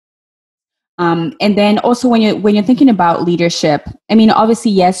And then also when you're thinking about leadership, I mean,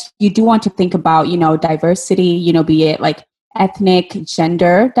 obviously, yes, you do want to think about, diversity, be it like ethnic,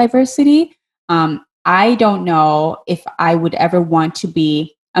 gender diversity. I don't know if I would ever want to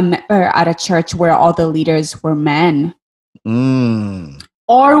be a member at a church where all the leaders were men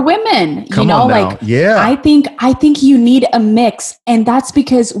or women. Come on now. Yeah. I think you need a mix, and that's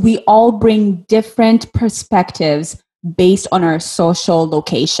because we all bring different perspectives based on our social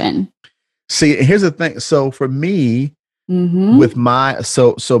location. See, here's the thing. So for me, with my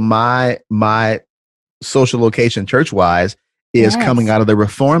my social location church-wise is coming out of the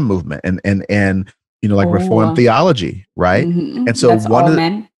Reform movement and Reform theology, right? And so that's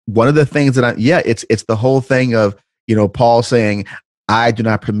one of the things that it's the whole thing of, Paul saying, I do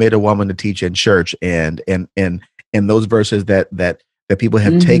not permit a woman to teach in church, and those verses that people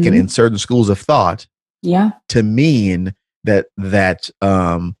have taken in certain schools of thought to mean that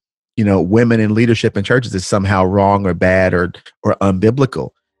women in leadership in churches is somehow wrong or bad or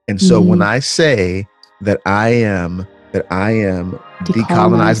unbiblical. And so when I say that I am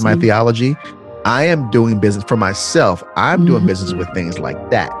decolonizing my theology, I am doing business for myself. I'm doing business with things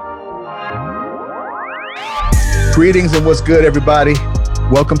like that. Greetings and what's good, everybody?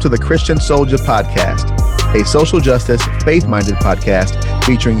 Welcome to the Christian Soldier Podcast, a social justice, faith-minded podcast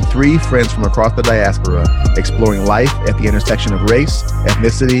featuring three friends from across the diaspora exploring life at the intersection of race,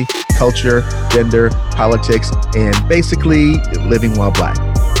 ethnicity, culture, gender, politics, and basically living while Black.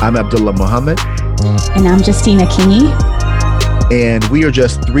 I'm Abdullah Muhammad. And I'm Justina Kingy. And we are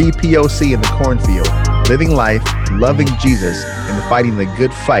just three POC in the cornfield, living life, loving Jesus, and fighting the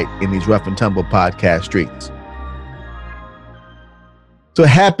good fight in these rough and tumble podcast streets. So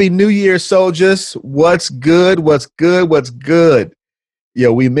happy New Year, soldiers. What's good? What's good? What's good?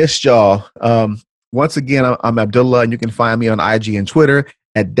 Yo, we missed y'all. Once again, I'm Abdullah, and you can find me on IG and Twitter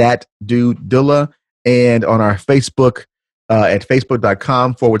at thatdudullah, and on our Facebook at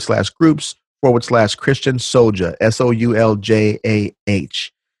facebook.com/groups/Christian Soldier,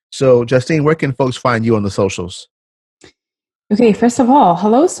 SOULJAH. So, Justine, where can folks find you on the socials? Okay, first of all,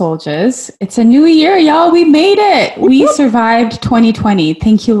 hello, soldiers. It's a new year, y'all. We made it. We survived 2020.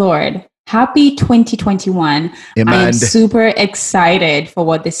 Thank you, Lord. Happy 2021. Amen. I am super excited for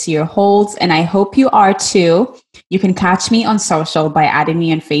what this year holds, and I hope you are too. You can catch me on social by adding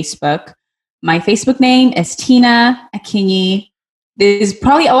me on Facebook. My Facebook name is Tina Akinyi. There's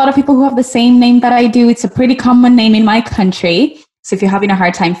probably a lot of people who have the same name that I do. It's a pretty common name in my country. So if you're having a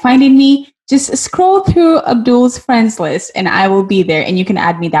hard time finding me, just scroll through Abdul's friends list and I will be there, and you can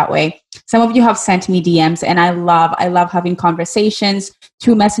add me that way. Some of you have sent me DMs, and I love having conversations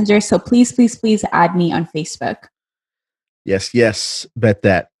through Messenger. So please, please, please add me on Facebook. Yes. Bet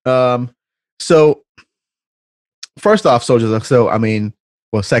that. So first off, soldiers.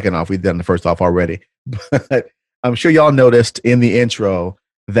 Second off, we've done the first off already, but I'm sure y'all noticed in the intro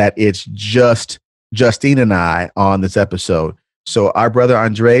that it's just Justine and I on this episode. So our brother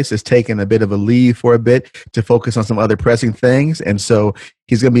Andres is taking a bit of a leave for a bit to focus on some other pressing things. And so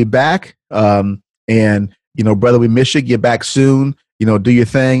he's going to be back. And, brother, we miss you. Get back soon. Do your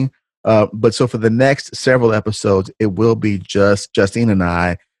thing. But so for the next several episodes, it will be just Justine and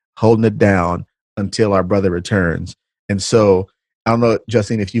I holding it down until our brother returns. And so I don't know,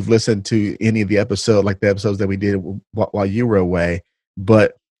 Justine, if you've listened to any of the episodes, like the episodes that we did while you were away,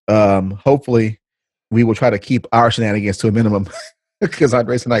 but hopefully we will try to keep our shenanigans to a minimum because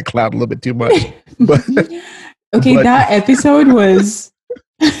Andres and I cloud a little bit too much. But that episode was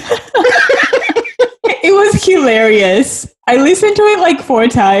it was hilarious. I listened to it like 4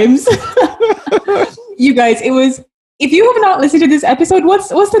 times. You guys, it was. If you have not listened to this episode, what's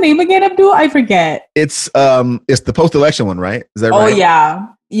the name again, Abdul? I forget. It's the post-election one, right? Is that right? Oh yeah,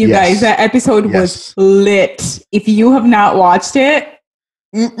 you guys, that episode was lit. If you have not watched it,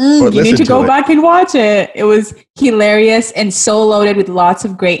 you need to go back and watch it. It was hilarious and so loaded with lots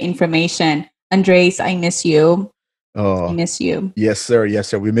of great information. Andres, I miss you. Oh, I miss you. Yes, sir. Yes,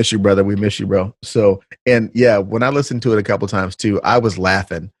 sir. We miss you, brother. We miss you, bro. So, and yeah, when I listened to it a couple times too, I was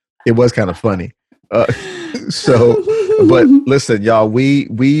laughing. It was kind of funny. But listen, y'all,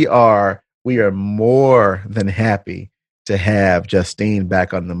 we are more than happy to have Justine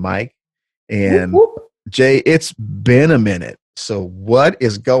back on the mic. And Jay, it's been a minute. So what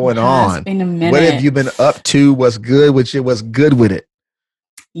is going on? It's been a minute. What have you been up to? What's good with you? What's good with it?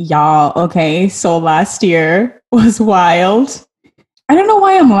 Y'all, okay. So last year was wild. I don't know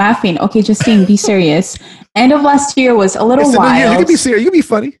why I'm laughing. Okay, Justine, be serious. End of last year was a little wild. You can be serious. You can be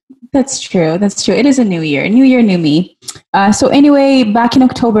funny. That's true. That's true. It is a new year. New year, new me. So anyway, back in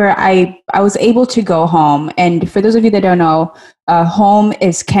October, I was able to go home. And for those of you that don't know, home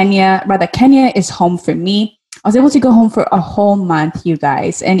is Kenya. Rather, Kenya is home for me. I was able to go home for a whole month, you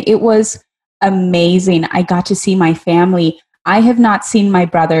guys. And it was amazing. I got to see my family. I have not seen my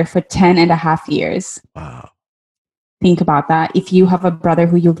brother for 10 and a half years. Wow. Think about that. If you have a brother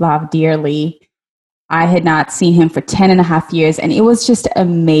who you love dearly, I had not seen him for 10 and a half years, and it was just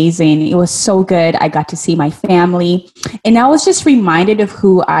amazing. It was so good. I got to see my family, and I was just reminded of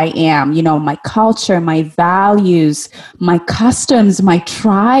who I am, you know, my culture, my values, my customs, my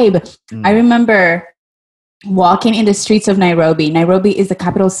tribe. I remember walking in the streets of Nairobi. Nairobi is the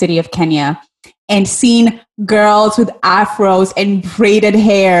capital city of Kenya, and seeing girls with afros and braided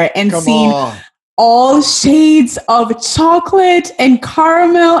hair and seeing all shades of chocolate and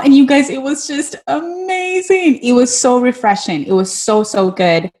caramel. And you guys, it was just amazing. It was so refreshing. It was so, so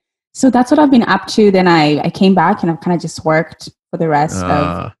good. So that's what I've been up to. Then I came back and I've kind of just worked for the rest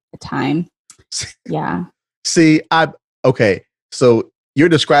of the time. Yeah. See, okay. So you're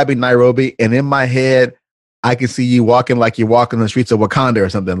describing Nairobi, and in my head, I can see you walking like you're walking the streets of Wakanda or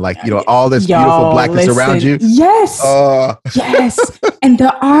something, like, you know, all this beautiful blackness around you. Yes. Yes. And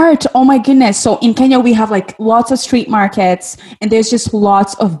the art, oh my goodness. So in Kenya, we have like lots of street markets, and there's just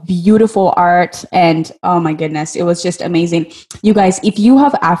lots of beautiful art. And oh my goodness, it was just amazing. You guys, if you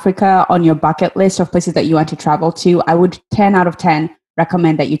have Africa on your bucket list of places that you want to travel to, I would 10 out of 10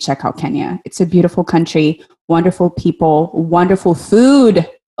 recommend that you check out Kenya. It's a beautiful country, wonderful people, wonderful food.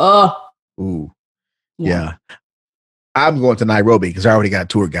 Oh. Ooh. Yeah. I'm going to Nairobi because I already got a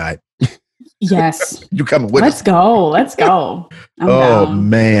tour guide. Yes. You coming with us? Let's go. I'm down.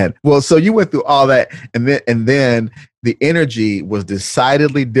 Man. Well, so you went through all that, and then the energy was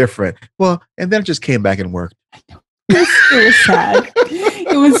decidedly different. Well, and then it just came back and worked. It was sad.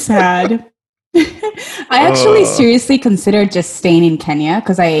 It was sad. I actually seriously considered just staying in Kenya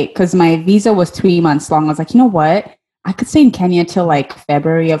because my visa was 3 months long. I was like, you know what? I could stay in Kenya till like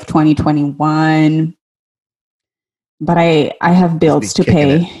February of 2021. But I have bills to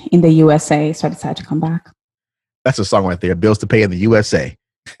pay in the USA, so I decided to come back. That's a song right there. Bills to pay in the USA.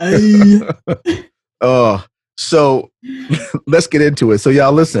 So let's get into it. So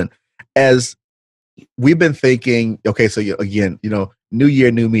y'all listen, as we've been thinking, okay, so again, you know, new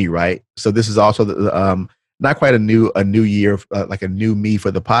year, new me, right? So this is also not quite a new year, like a new me for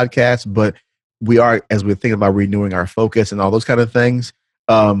the podcast, but we are, as we're thinking about renewing our focus and all those kind of things.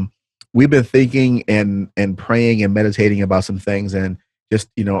 We've been thinking and praying and meditating about some things, and just,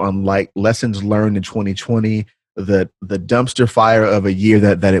 you know, unlike lessons learned in 2020, the dumpster fire of a year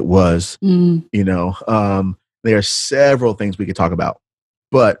that it was, you know, there are several things we could talk about.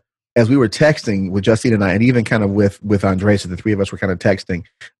 But as we were texting with Justine and I, and even kind of with Andres, so the three of us were kind of texting,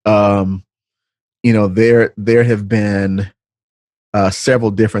 you know, there have been several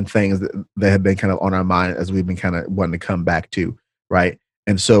different things that have been kind of on our mind as we've been kind of wanting to come back to, right?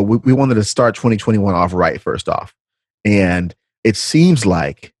 And so we wanted to start 2021 off right first off. And it seems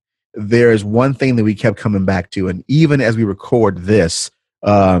like there's one thing that we kept coming back to. And even as we record this,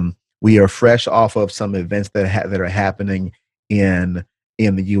 we are fresh off of some events that are happening in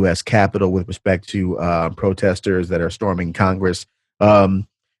the U.S. Capitol with respect to protesters that are storming Congress.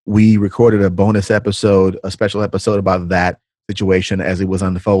 We recorded a bonus episode, a special episode about that situation as it was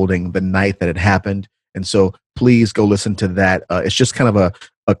unfolding the night that it happened. And so please go listen to that. It's just kind of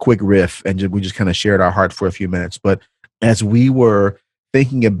a quick riff, and we just kind of shared our heart for a few minutes. But as we were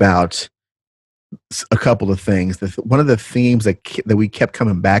thinking about a couple of things, one of the themes that we kept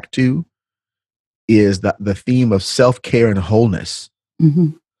coming back to is the theme of self-care and wholeness. Mm-hmm.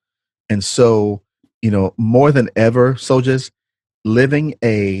 And so, you know, more than ever, soldiers, living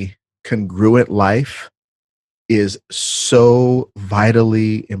a congruent life is so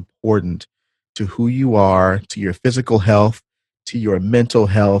vitally important to who you are, to your physical health, to your mental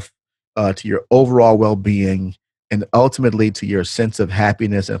health, to your overall well-being, and ultimately to your sense of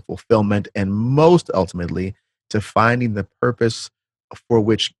happiness and fulfillment, and most ultimately to finding the purpose for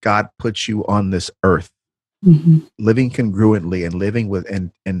which God puts you on this earth. Mm-hmm. Living congruently and living with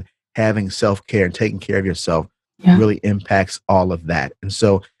and having self-care and taking care of yourself really impacts all of that. And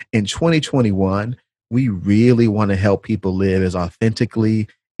so in 2021, we really want to help people live as authentically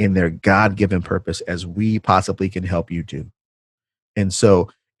in their God-given purpose as we possibly can help you do. And so,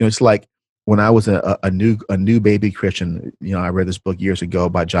 you know, it's like when I was a new baby Christian, you know, I read this book years ago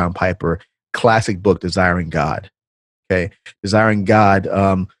by John Piper, classic book, Desiring God. Okay. Desiring God.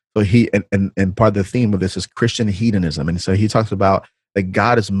 So he, and part of the theme of this is Christian hedonism. And so he talks about that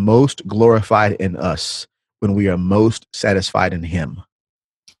God is most glorified in us when we are most satisfied in him.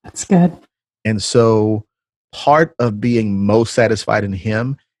 That's good. And so part of being most satisfied in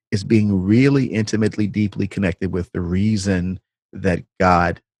him is being really intimately, deeply connected with the reason that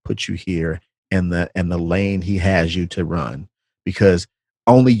God put you here and the lane he has you to run, because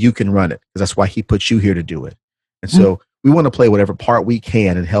only you can run it, because that's why he put you here to do it. And so we want to play whatever part we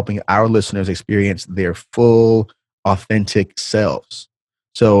can in helping our listeners experience their full, authentic selves.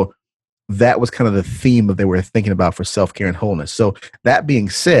 So that was kind of the theme that they were thinking about for self-care and wholeness. So that being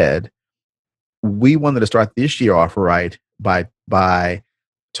said, we wanted to start this year off right by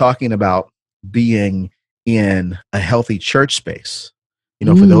talking about being in a healthy church space. You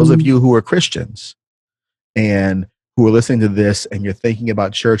know, for those of you who are Christians and who are listening to this and you're thinking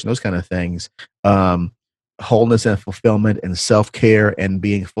about church and those kind of things, wholeness and fulfillment and self-care and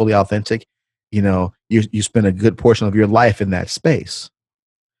being fully authentic, you know, you spend a good portion of your life in that space.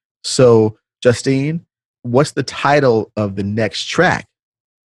 So, Justine, what's the title of the next track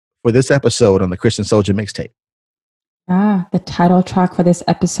for this episode on the Christian Soldier Mixtape? The title track for this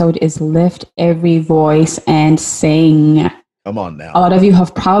episode is Lift Every Voice and Sing. Come on now. A lot of you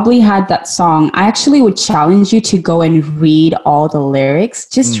have probably had that song. I actually would challenge you to go and read all the lyrics.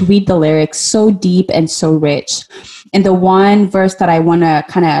 Just read the lyrics, so deep and so rich. And the one verse that I want to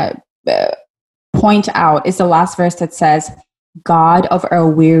kind of point out is the last verse that says, God of our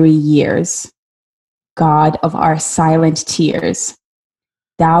weary years, God of our silent tears,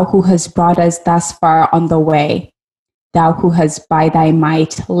 thou who has brought us thus far on the way, thou who has by thy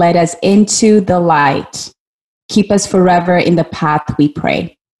might led us into the light, keep us forever in the path we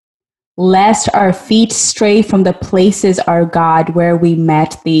pray. Lest our feet stray from the places, our God, where we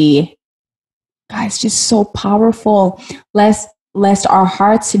met thee. Guys, just so powerful. Lest our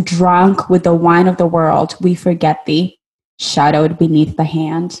hearts drunk with the wine of the world, we forget thee, shadowed beneath the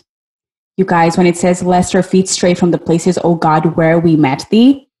hand. You guys, when it says, lest our feet stray from the places, oh God, where we met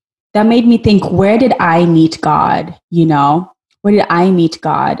thee, that made me think, where did I meet God? You know, where did I meet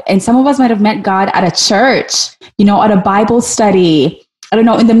God? And some of us might have met God at a church, you know, at a Bible study. I don't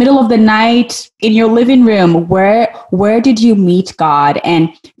know, in the middle of the night, in your living room. Where did you meet God? And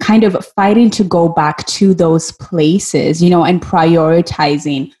kind of fighting to go back to those places, you know, and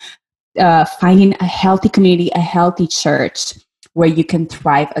prioritizing, finding a healthy community, a healthy church where you can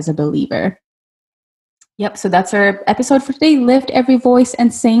thrive as a believer. Yep. So that's our episode for today. Lift Every Voice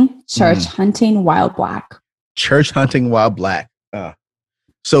and Sing. Church Hunting While Black. Church Hunting While Black.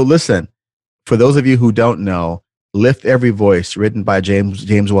 So listen, for those of you who don't know, Lift Every Voice, written by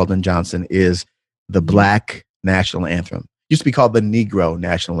James Weldon Johnson, is the Black national anthem. Used to be called the Negro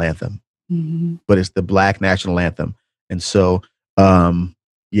national anthem, but it's the Black national anthem. And so,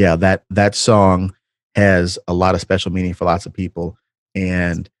 yeah, that song has a lot of special meaning for lots of people.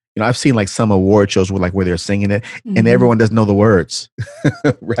 And you know, I've seen like some award shows where they're singing it, and everyone doesn't know the words,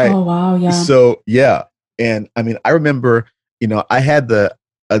 right? Oh wow, yeah. So yeah, and I mean, I remember, you know, I had the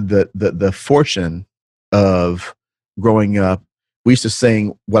fortune of growing up. We used to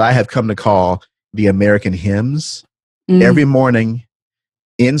sing what I have come to call the American hymns every morning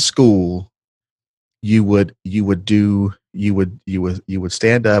in school. You would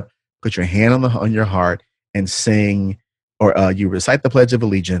stand up, put your hand on your heart, and sing, or you recite the Pledge of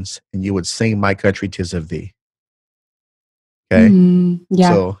Allegiance, and you would sing "My Country, 'Tis of Thee." Okay,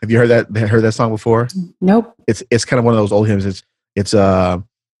 yeah. So have you heard that song before? Nope. It's kind of one of those old hymns. It's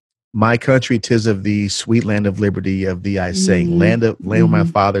 "My country, 'tis of thee, sweet land of liberty, of thee I sing, land where my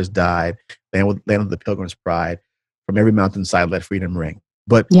fathers died, land of the pilgrim's pride, from every mountainside let freedom ring."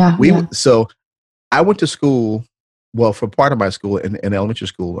 But so I went to school. Well, for part of my school in elementary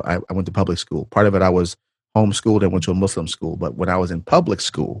school, I went to public school. Part of it I was homeschooled and went to a Muslim school. But when I was in public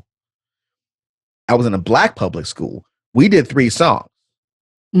school, I was in a Black public school. We did 3 songs.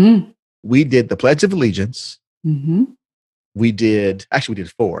 We did the Pledge of Allegiance. We did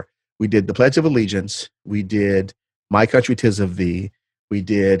 4. We did the Pledge of Allegiance. We did "My Country, 'Tis of Thee." We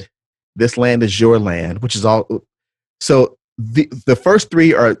did "This Land Is Your Land," which is all. So the first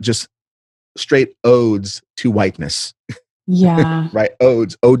 3 are just straight odes to whiteness. Yeah. Right?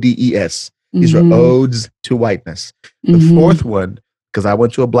 Odes, O-D-E-S. These are odes to whiteness. The 4th one, because I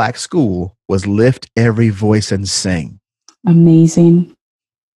went to a Black school, was "Lift Every Voice and Sing." Amazing.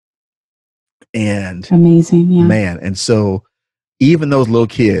 And yeah. Man, and so even those little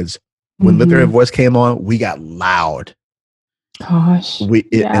kids, when Lift Every Voice came on, we got loud. Gosh.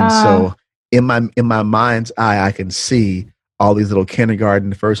 And so in my mind's eye, I can see all these little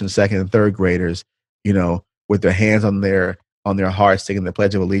kindergarten, 1st and 2nd and 3rd graders, you know, with their hands on their hearts, singing the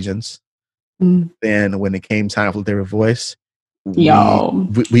Pledge of Allegiance. Then when it came time for Lift Every Voice, we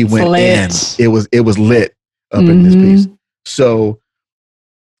went lit. In. It was lit up in this piece. So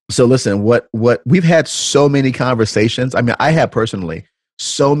So listen, what we've had so many conversations. I mean, I have personally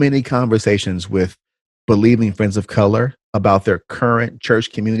so many conversations with believing friends of color about their current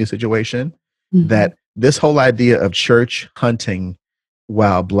church community situation, Mhm. that this whole idea of church hunting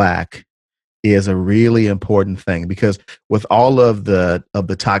while black is a really important thing, because with all of the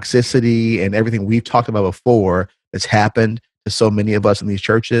toxicity and everything we've talked about before that's happened to so many of us in these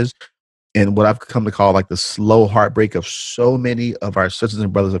churches, and what I've come to call like the slow heartbreak of so many of our sisters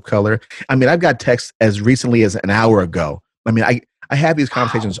and brothers of color. I mean, I've got texts as recently as an hour ago. I mean, I have these Wow.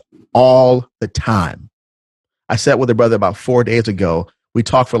 conversations all the time. I sat with a brother about 4 days ago. We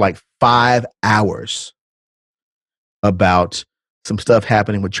talked for like 5 hours about some stuff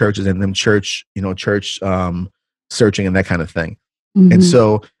happening with churches and them church searching and that kind of thing. And Mhm.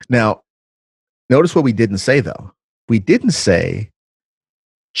 so now notice what we didn't say though. We didn't say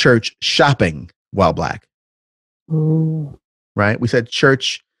church shopping while black, Ooh. right? We said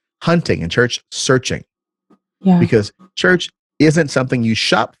church hunting and church searching, Yeah. because church isn't something you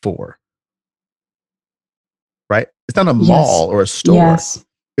shop for, right? It's not a Yes. mall or a store. Yes.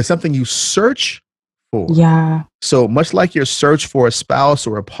 It's something you search for. Yeah. So much like your search for a spouse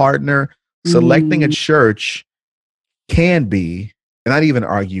or a partner, selecting a Mm. church can be, and I'd even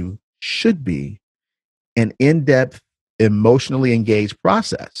argue should be, an in-depth, emotionally engaged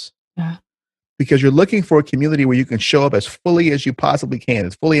process, Yeah. because you're looking for a community where you can show up as fully as you possibly can,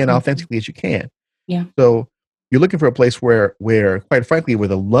 as fully and Mhm. authentically as you can. Yeah. So you're looking for a place where quite frankly, where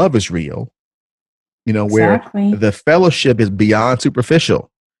the love is real, where Exactly. the fellowship is beyond superficial.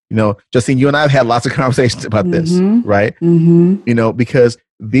 Justine, you and I have had lots of conversations about this, Mhm. right? Mhm. Because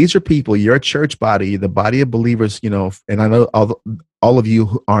these are people, your church body, the body of believers, and I know all of you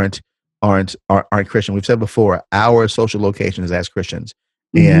who aren't Christian. We've said before, our social location is as Christians,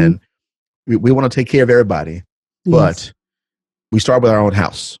 Mhm. and we want to take care of everybody, Yes. but we start with our own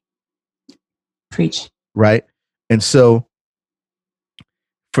house, Preach. right? And so,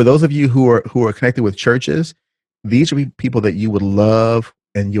 for those of you who are connected with churches, these are people that you would love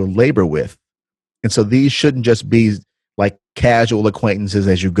and you'll labor with, and so these shouldn't just be like casual acquaintances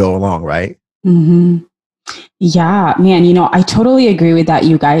as you go along, right? Mhm. Yeah, man, I totally agree with that,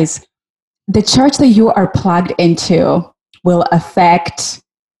 you guys. The church that you are plugged into will affect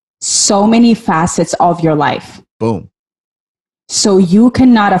so many facets of your life. Boom. So you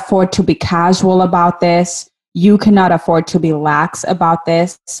cannot afford to be casual about this. You cannot afford to be lax about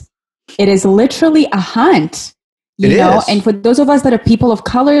this. It is literally a hunt, It and is. for those of us that are people of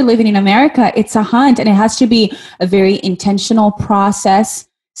color living in America, it's a hunt, and it has to be a very intentional process.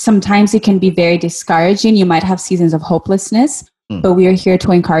 Sometimes it can be very discouraging. You might have seasons of hopelessness, Mm. but we are here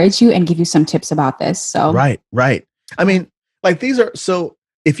to encourage you and give you some tips about this. So, Right. I mean, like these are so.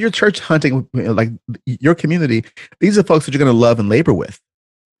 If you're church hunting, like your community, these are folks that you're going to love and labor with.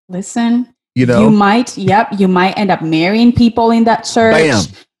 listen, You you know, might, you might end up marrying people in that church. bam.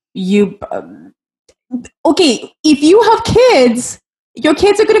 You, okay, if you have kids, your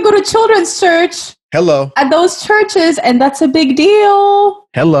kids are going to go to children's church Hello. at those churches, and that's a big deal.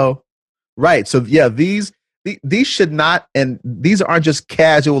 Hello. Right. So yeah, these should not, and these aren't just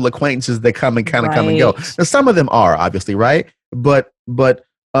casual acquaintances that come and kind of come and go. Right. Now some of them are obviously, right, but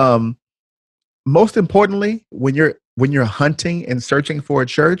most importantly, when you're hunting and searching for a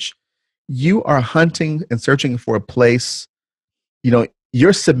church, you are hunting and searching for a place.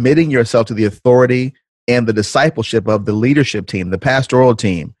 You're submitting yourself to the authority and the discipleship of the leadership team, the pastoral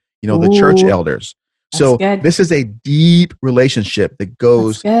team, the church Ooh, elders. that's So good. this is a deep relationship that That's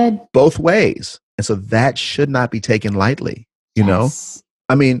goes good. both ways. And so that should not be taken lightly, Yes.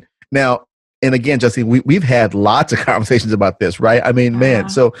 I mean, now, and again, Justine, we've had lots of conversations about this, right? I mean, man, Yeah.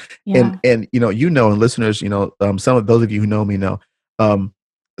 so, and, Yeah. and, and listeners, some of those of you who know me know, um,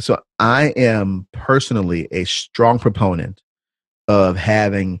 so I am personally a strong proponent of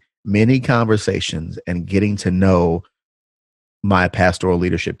having many conversations and getting to know my pastoral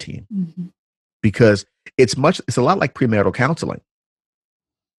leadership team, Mhm. because it's a lot like premarital counseling,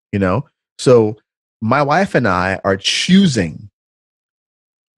 you know? So my wife and I are choosing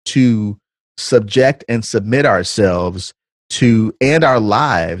to subject and submit ourselves to and our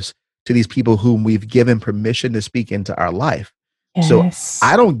lives to these people whom we've given permission to speak into our life. So Yes.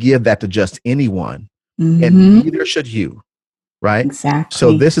 I don't give that to just anyone, and Mm-hmm. neither should you, right? So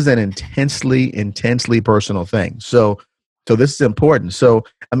Exactly. this is an intensely personal thing. So this is important. So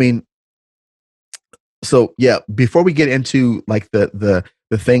I mean, so yeah, before we get into like the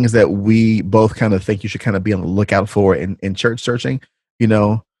things that we both kind of think you should kind of be on the lookout for in church searching,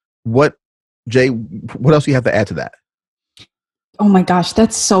 what Jay, what else do you have to add to that? Oh my gosh,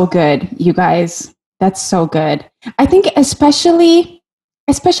 that's so good, you guys. That's so good. I think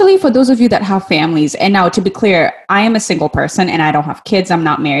especially for those of you that have families. And now, to be clear, I am a single person and I don't have kids. I'm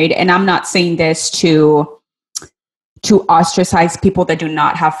not married. And I'm not saying this to ostracize people that do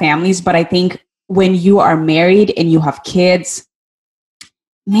not have families. But I think when you are married and you have kids,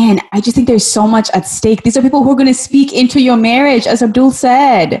 man, I just think there's so much at stake. These are people who are going to speak into your marriage, as Abdul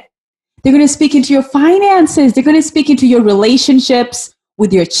said. They're going to speak into your finances. They're going to speak into your relationships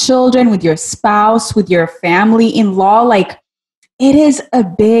with your children, with your spouse, with your family-in-law. Like, it is a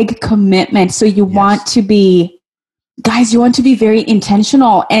big commitment. So you want to be, guys, you want to be very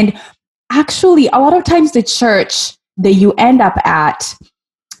intentional. And actually, a lot of times the church that you end up at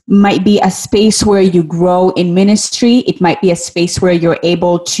might be a space where you grow in ministry. It might be a space where you're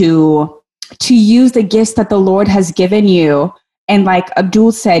able to use the gifts that the Lord has given you. And like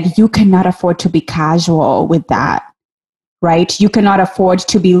Abdul said, you cannot afford to be casual with that, right? You cannot afford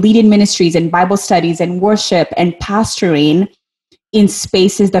to be leading ministries and Bible studies and worship and pastoring in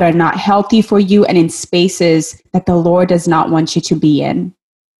spaces that are not healthy for you and in spaces that the Lord does not want you to be in.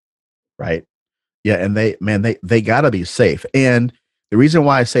 Right. Yeah. And they gotta be safe. And the reason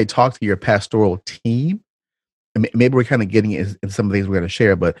why I say talk to your pastoral team, and maybe we're kind of getting in some of the things we're going to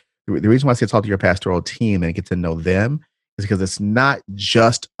share, but the reason why I say talk to your pastoral team and get to know them is because it's not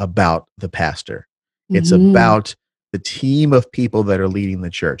just about the pastor. It's about the team of people that are leading the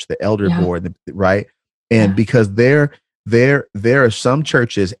church, the elder board, right? And because there are some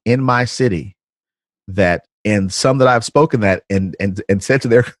churches in my city that, and some that I've spoken at and said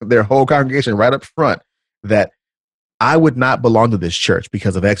to their whole congregation right up front that I would not belong to this church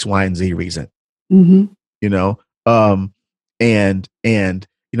because of X, Y, and Z reason. You know, and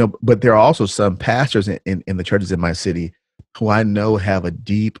you know, but there are also some pastors in the churches in my city who I know have a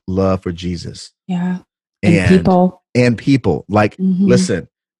deep love for Jesus. Yeah. And people like, listen.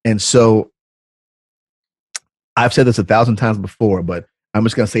 And so I've said this 1,000 times before, but I'm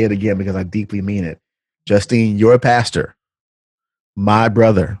just going to say it again because I deeply mean it. Justine, your pastor, my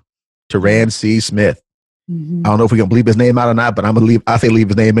brother, Teran C. Smith. I don't know if we can bleep his name out or not, but I'm gonna leave. I say leave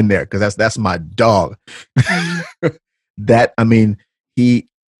his name in there because that's my dog. That, I mean, he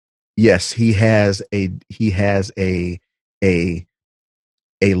has a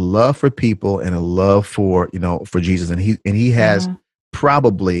love for people and a love for, you know, for Jesus, and he has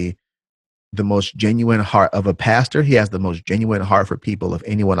probably the most genuine heart of a pastor. He has the most genuine heart for people of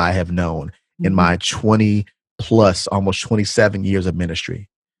anyone I have known in my 20 plus, almost 27 years of ministry.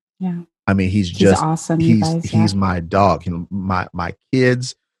 Yeah. I mean, he's just awesome. He's my dog. You know, my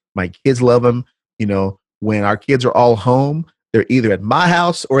kids love him. You know, when our kids are all home, they're either at my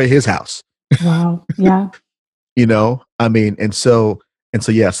house or at his house. Wow. Yeah. You know, I mean, and so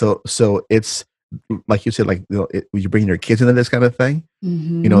yeah, so it's like you said, like, you know, you bring your kids into this kind of thing.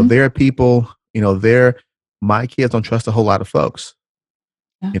 You know, there are people. You know, my kids don't trust a whole lot of folks.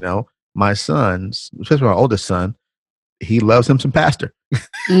 You know, my sons, especially my oldest son, he loves him some pastor.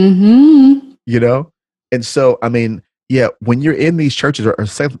 You know? And so, I mean, yeah, when you're in these churches or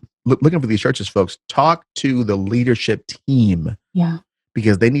looking for these churches, folks, talk to the leadership team. Yeah.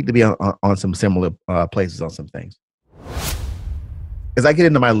 Because they need to be on some similar places on some things. As I get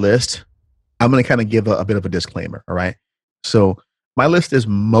into my list, I'm going to kind of give a bit of a disclaimer. All right. So my list is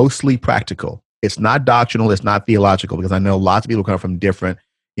mostly practical. It's not doctrinal. It's not theological, because I know lots of people come from different,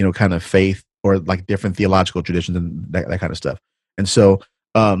 you know, kind of faith or like different theological traditions and that kind of stuff. And so,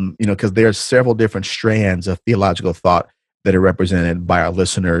 you know, because there's several different strands of theological thought that are represented by our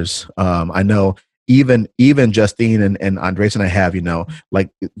listeners. I know even Justine and Andres and I have, you know, like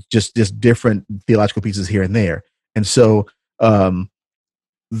just different theological pieces here and there. And so,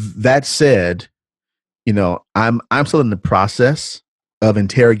 that said, you know, I'm still in the process of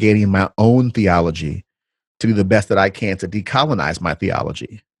interrogating my own theology to do the best that I can to decolonize my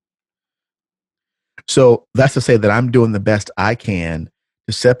theology. So that's to say that I'm doing the best I can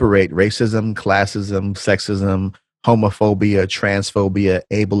to separate racism, classism, sexism, homophobia, transphobia,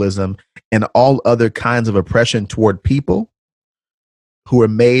 ableism, and all other kinds of oppression toward people who are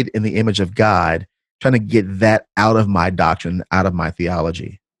made in the image of God, trying to get that out of my doctrine, out of my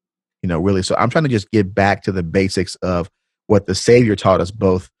theology, you know, really. So I'm trying to just get back to the basics of what the Savior taught us,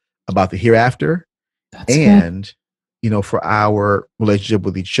 both about the hereafter and, you know, for our relationship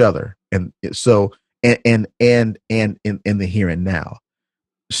with each other. And so, and in the here and now.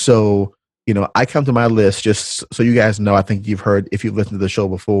 So, you know, I come to my list just so you guys know. I think you've heard, if you've listened to the show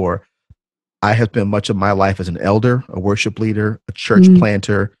before, I have spent much of my life as an elder, a worship leader, a church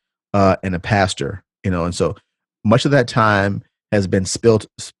planter, and a pastor, you know, and so much of that time has been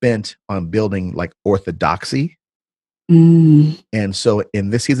spent on building like orthodoxy. And so in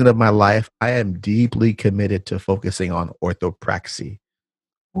this season of my life, I am deeply committed to focusing on orthopraxy.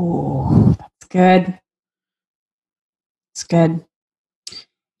 Oh, that's good. It's good.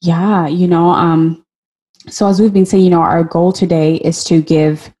 Yeah, so as we've been saying, our goal today is to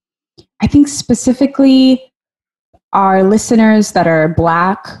give, I think specifically our listeners that are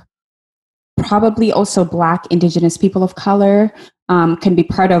Black, probably also Black, Indigenous people of color, can be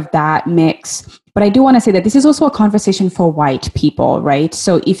part of that mix. But I do want to say that this is also a conversation for white people, right?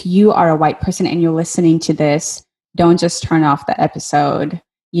 So if you are a white person and you're listening to this, don't just turn off the episode.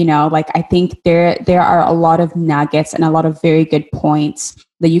 I think there are a lot of nuggets and a lot of very good points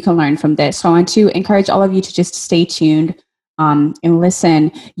that you can learn from this. So I want to encourage all of you to just stay tuned and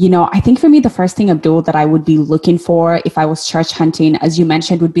listen. I think for me, the first thing, Abdul, that I would be looking for if I was church hunting, as you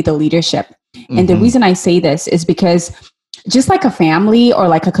mentioned, would be the leadership. Mm-hmm. And the reason I say this is because just like a family or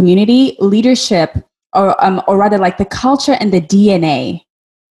like a community, leadership, or rather like the culture and the DNA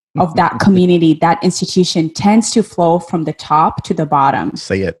of that community, that institution tends to flow from the top to the bottom.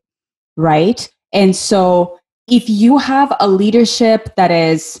 Say it. Right? And so if you have a leadership that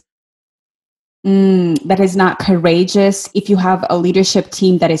is not courageous, if you have a leadership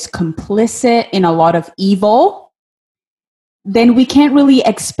team that is complicit in a lot of evil, then we can't really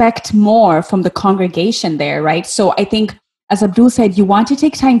expect more from the congregation there, right? So I think, as Abdul said, you want to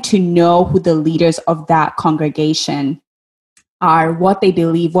take time to know who the leaders of that congregation are, what they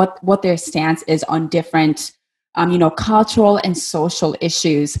believe, what their stance is on different, cultural and social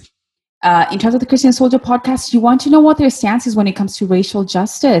issues. In terms of the Christian Soldier podcast, you want to know what their stance is when it comes to racial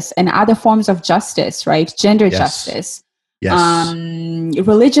justice and other forms of justice, right? Gender justice,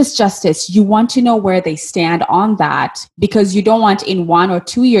 religious justice. You want to know where they stand on that, because you don't want in 1 or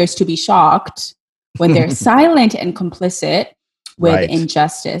 2 years to be shocked when they're silent and complicit with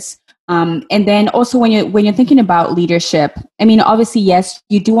injustice. And then also when you're thinking about leadership, I mean, obviously, yes,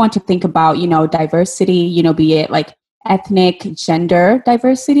 you do want to think about, diversity, be it like ethnic, gender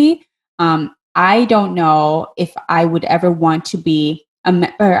diversity. I don't know if I would ever want to be a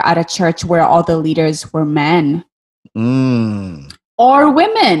member at a church where all the leaders were men or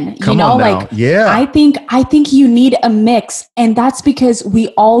women. I think you need a mix, and that's because we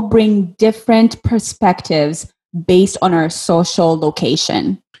all bring different perspectives based on our social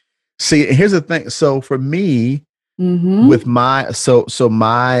location. See, here's the thing. So for me, with my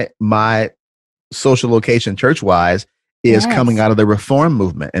my social location church-wise is coming out of the Reform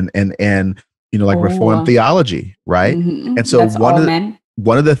movement and Reform theology, right? Mm-hmm. And so that's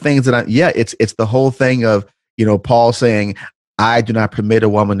one of the things that it's the whole thing of Paul saying, "I do not permit a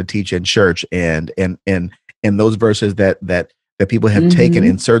woman to teach in church," and those verses that people have taken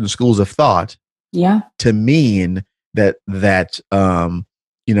in certain schools of thought, to mean that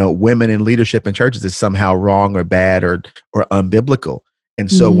women in leadership in churches is somehow wrong or bad or unbiblical.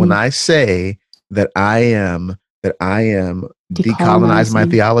 And so when I say that I am decolonizing my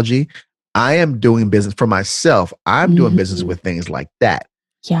theology, I am doing business for myself. I'm doing business with things like that.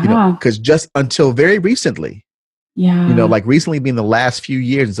 Yeah. Because just until very recently, like recently being the last few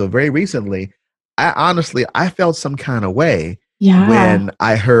years, and so very recently, I felt some kind of way when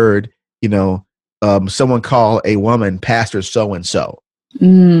I heard, someone call a woman pastor so-and-so.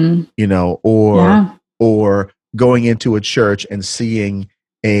 Or going into a church and seeing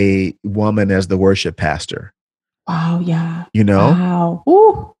a woman as the worship pastor. Wow. Yeah. Wow.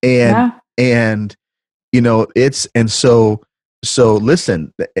 Ooh, So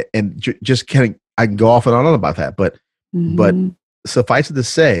listen, and just I can go off and on about that, but suffice it to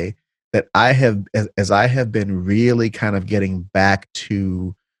say that I have been really kind of getting back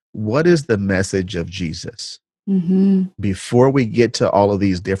to what is the message of Jesus. Before we get to all of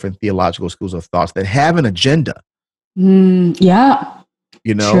these different theological schools of thoughts that have an agenda. True.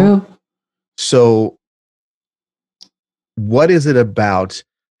 So what is it about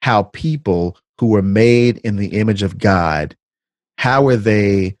how people who were made in the image of God, how are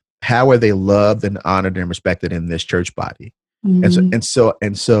they loved and honored and respected in this church body? And so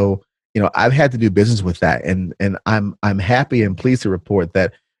I've had to do business with that, and I'm happy and pleased to report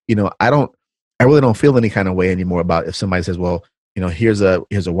that I really don't feel any kind of way anymore about if somebody says, well, here's a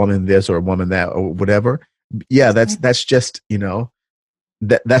woman this or a woman that or whatever. Yeah, that's just,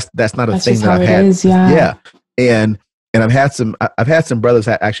 that's not a thing that I've had. And I've had some brothers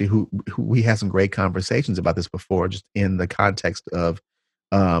actually who we had some great conversations about this before, just in the context of,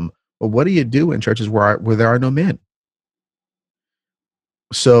 well, what do you do in churches where there are no men?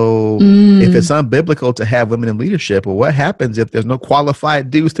 So if it's unbiblical to have women in leadership, well, what happens if there's no qualified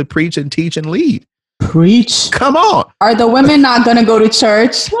dudes to preach and teach and lead? Preach. Come on. Are the women not going to go to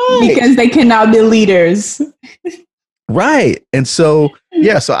church because they cannot be leaders? Right. And so,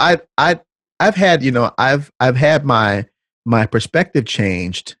 so I've had my my perspective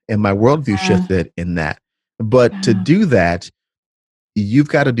changed and my worldview shifted in that. But to Yeah. do that, you've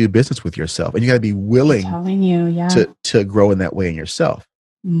got to do business with yourself, and you got to be willing Telling you, to grow in that way in yourself.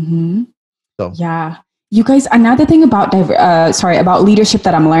 Mm-hmm. So Yeah. You guys, another thing about about leadership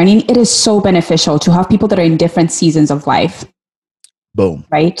that I'm learning, it is so beneficial to have people that are in different seasons of life. boom,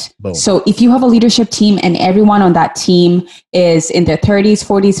 Right? boom. So if you have a leadership team and everyone on that team is in their 30s,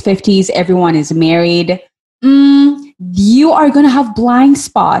 40s, 50s, everyone is married, you are going to have blind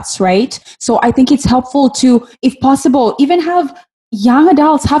spots, right? So I think it's helpful to, if possible, even have young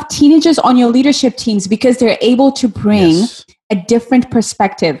adults, have teenagers on your leadership teams, because they're able to bring Yes. a different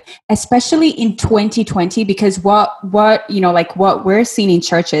perspective, especially in 2020, because what we're seeing in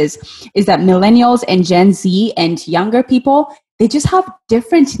churches is that millennials and Gen Z and younger people, they just have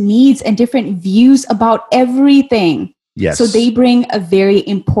different needs and different views about everything. Yes. So they bring a very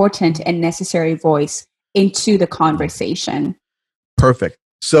important and necessary voice into the conversation. Perfect.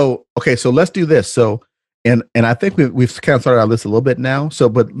 So, okay, so let's do this. So, and I think we've kind of started our list a little bit now. So,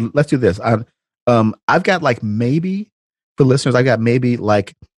 but let's do this. I've got like maybe for listeners, I got maybe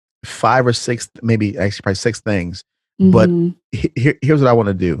like 5 or 6, maybe actually probably 6 things. But here's what I want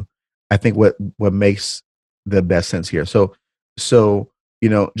to do. I think what makes the best sense here. So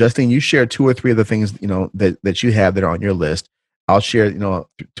Justine, you share 2 or 3 of the things that you have that are on your list. I'll share 2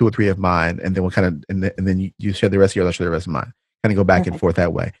 or 3 of mine, and then we'll kind of and then you share the rest of yours. I'll share the rest of mine. Kind of go back and forth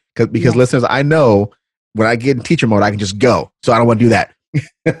that way. Because listeners, I know when I get in teacher mode, I can just go. So I don't want to do that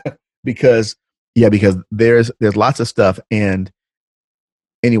because there's lots of stuff. And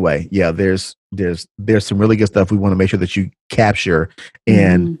anyway, there's some really good stuff we want to make sure that you capture,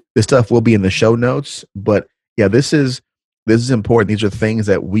 and this stuff will be in the show notes. But this is important. These are things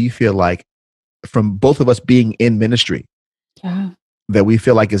that we feel like, from both of us being in ministry, that we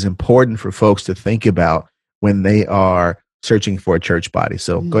feel like is important for folks to think about when they are searching for a church body.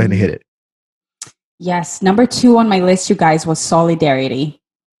 So go ahead and hit it. Yes. Number 2 on my list, you guys, was solidarity.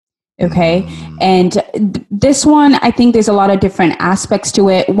 Okay. And this one, I think there's a lot of different aspects to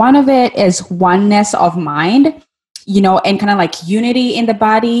it. One of it is oneness of mind, and kind of like unity in the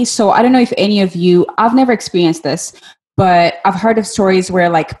body. So I don't know if any of you, I've never experienced this, but I've heard of stories where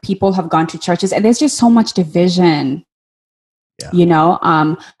like people have gone to churches and there's just so much division.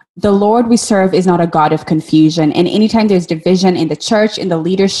 The Lord we serve is not a God of confusion. And anytime there's division in the church, in the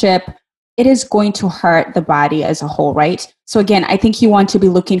leadership, it is going to hurt the body as a whole, right? So again, I think you want to be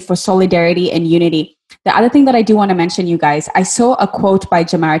looking for solidarity and unity. The other thing that I do want to mention, you guys, I saw a quote by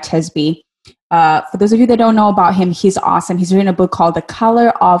Jemar Tisby. For those of you that don't know about him, he's awesome. He's written a book called The Color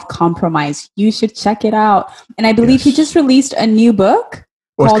of Compromise. You should check it out. And I believe he just released a new book.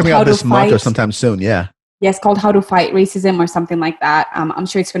 Or it's coming out this month or sometime soon, Yes, called How to Fight Racism or something like that. I'm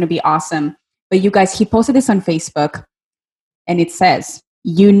sure it's going to be awesome. But you guys, he posted this on Facebook, and it says,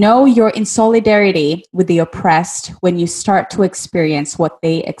 you're in solidarity with the oppressed when you start to experience what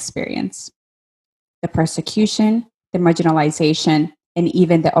they experience. The persecution, the marginalization, and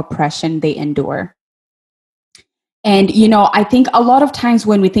even the oppression they endure. And, I think a lot of times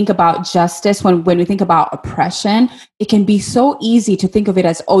when we think about justice, when we think about oppression, it can be so easy to think of it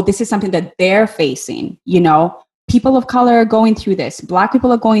as, oh, this is something that they're facing. People of color are going through this. Black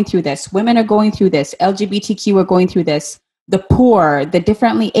people are going through this. Women are going through this. LGBTQ are going through this. The poor, the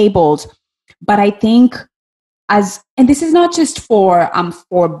differently abled. But I think and this is not just for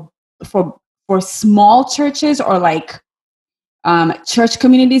small churches or like church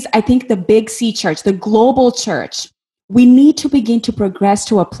communities. I think the big C church, the global church, we need to begin to progress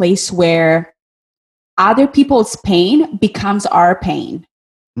to a place where other people's pain becomes our pain.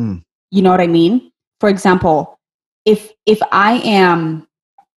 You know what I mean? For example, if I am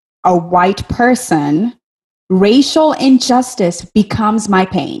a white person, racial injustice becomes my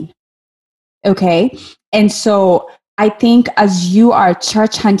pain. Okay. And so I think as you are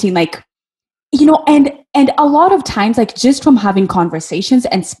church hunting, like, and a lot of times, like just from having conversations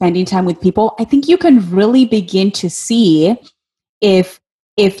and spending time with people, I think you can really begin to see if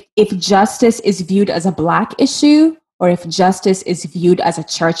justice is viewed as a Black issue or if justice is viewed as a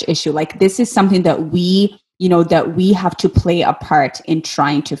church issue. Like this is something that we have to play a part in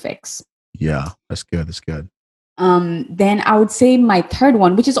trying to fix. Yeah, that's good. That's good. Then I would say my third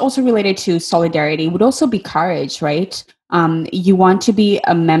one, which is also related to solidarity, would also be courage, right? You want to be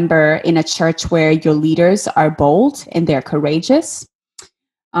a member in a church where your leaders are bold and they're courageous.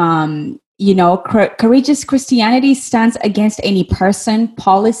 Courageous Christianity stands against any person,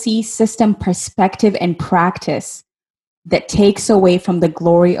 policy, system, perspective, and practice that takes away from the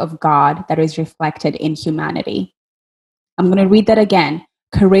glory of God that is reflected in humanity. I'm going to read that again.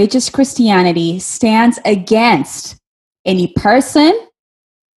 Courageous Christianity stands against any person,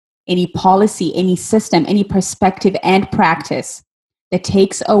 any policy, any system, any perspective and practice that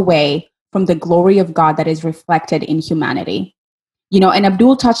takes away from the glory of God that is reflected in humanity. And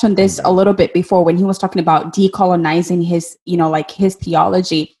Abdul touched on this a little bit before when he was talking about decolonizing his, like his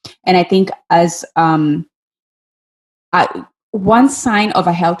theology. And I think as one sign of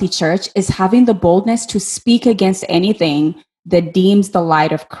a healthy church is having the boldness to speak against anything that deems the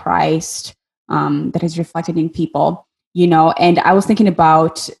light of Christ that is reflected in people. And I was thinking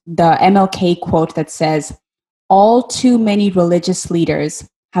about the MLK quote that says, "All too many religious leaders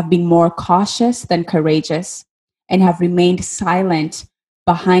have been more cautious than courageous and have remained silent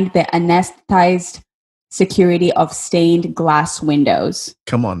behind the anesthetized security of stained glass windows."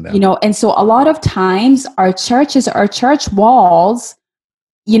 Come on now. And so a lot of times our church walls,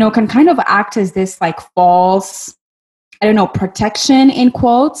 can kind of act as this like false, protection in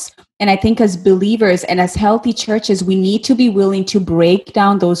quotes. And I think as believers and as healthy churches, we need to be willing to break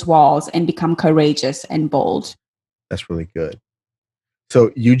down those walls and become courageous and bold. That's really good.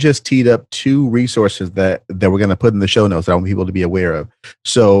 So you just teed up two resources that we're going to put in the show notes that I want people to be aware of.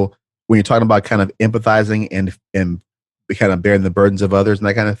 So when you're talking about kind of empathizing and kind of bearing the burdens of others and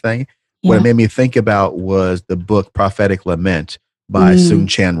that kind of thing, what it made me think about was the book Prophetic Lament by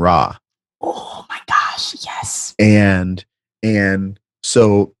Soong-Chan Rah. Oh my gosh, yes. And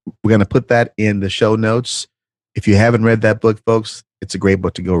so we're going to put that in the show notes. If you haven't read that book, folks, it's a great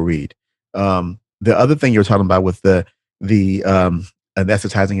book to go read. The other thing you're talking about with the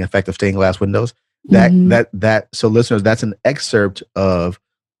anesthetizing effect of stained glass windows, so listeners, that's an excerpt of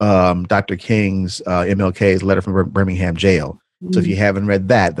Dr. King's MLK's letter from Birmingham jail. So if you haven't read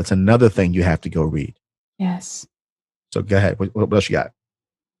that, that's another thing you have to go read. Yes. So go ahead. What else you got?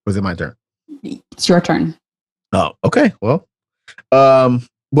 Was it my turn? It's your turn. Oh, okay. Well,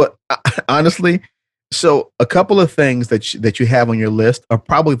 but honestly, so a couple of things that you have on your list are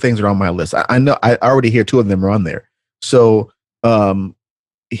probably things that are on my list. I know I already hear two of them are on there. So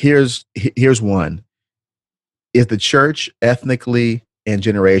here's one. Is the church ethnically and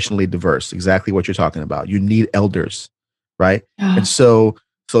generationally diverse? Exactly what you're talking about. You need elders, right? And so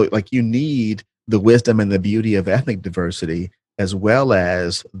like you need the wisdom and the beauty of ethnic diversity as well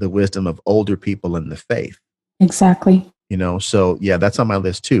as the wisdom of older people in the faith. Exactly. So yeah, that's on my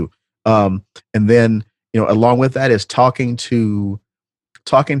list too. And then, along with that is talking to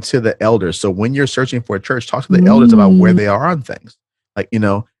the elders. So when you're searching for a church, talk to the elders about where they are on things, like,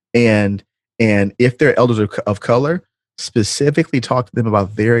 and if they're elders of color, specifically talk to them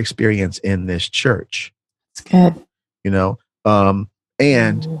about their experience in this church. That's good.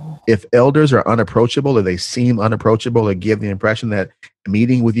 And if elders are unapproachable or they seem unapproachable or give the impression that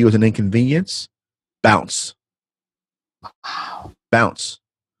meeting with you is an inconvenience, bounce. Wow. Bounce.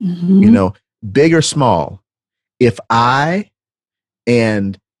 Big or small. If I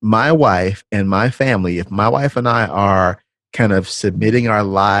and my wife and my family, if my wife and I are kind of submitting our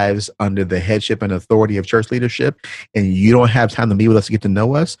lives under the headship and authority of church leadership, and you don't have time to meet with us to get to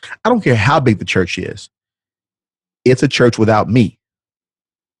know us, I don't care how big the church is. It's a church without me.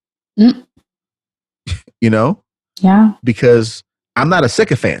 Yeah. Because I'm not a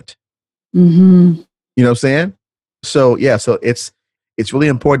sycophant. You know what I'm saying? So yeah, so it's really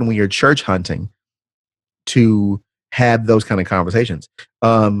important when you're church hunting to have those kind of conversations.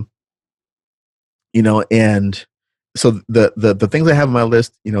 And so the things I have on my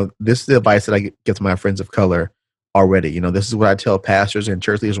list, this is the advice that I get to my friends of color already. This is what I tell pastors and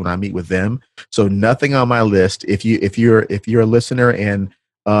church leaders when I meet with them. So nothing on my list. If you're a listener and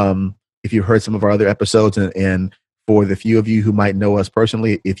if you've heard some of our other episodes and for the few of you who might know us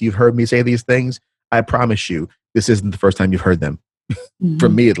personally, if you've heard me say these things, I promise you, this isn't the first time you've heard them,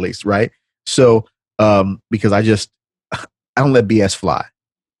 from me at least, right? So, because I don't let BS fly,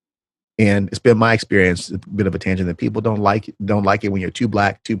 and it's been my experience, a bit of a tangent, that people don't like it when you're too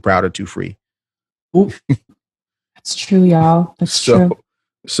black, too proud, or too free. That's true, y'all. That's true.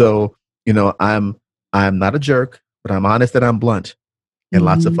 So, I'm not a jerk, but I'm honest and I'm blunt. And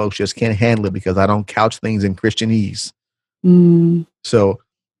lots of folks just can't handle it because I don't couch things in Christianese. So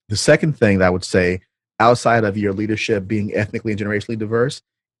the second thing that I would say, outside of your leadership being ethnically and generationally diverse,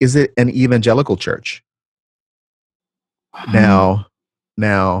 is it an evangelical church? Now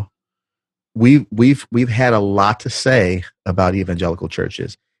we've had a lot to say about evangelical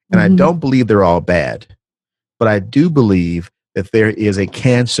churches, and I don't believe they're all bad, but I do believe that there is a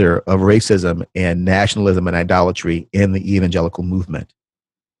cancer of racism and nationalism and idolatry in the evangelical movement.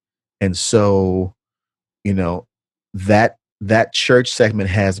 And so, that church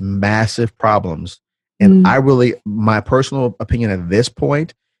segment has massive problems. And my personal opinion at this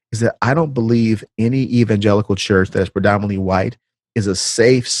point is that I don't believe any evangelical church that is predominantly white is a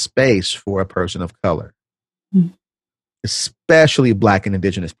safe space for a person of color, especially Black and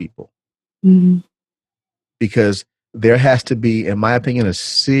Indigenous people. Because there has to be, in my opinion, a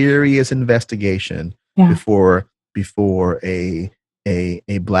serious investigation before a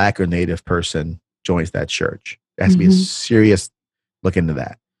Black or Native person joins that church. There has to be a serious look into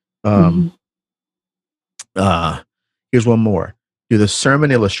that. Here's one more. Do the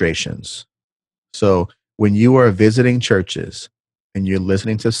sermon illustrations. So when you are visiting churches and you're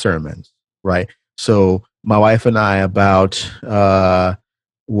listening to sermons, right? So my wife and I, about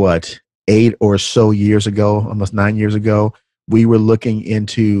 8 or so years ago, almost 9 years ago, we were looking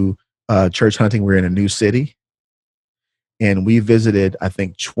into church hunting. We're in a new city, and we visited, I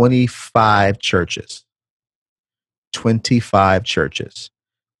think, 25 churches. 25 churches.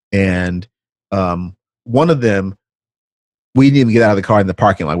 And one of them, we didn't even get out of the car in the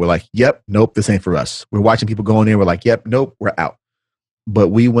parking lot. We're like, yep, nope, this ain't for us. We're watching people going in. We're like, yep, nope, we're out. But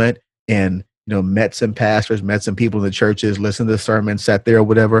we went and, met some pastors, met some people in the churches, listened to the sermon, sat there or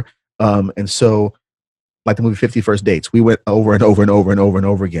whatever. And so, like the movie 50 First Dates, we went over and over and over and over and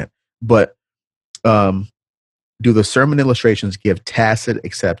over again. But do the sermon illustrations give tacit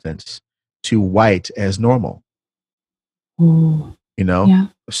acceptance to white as normal? Ooh. Yeah.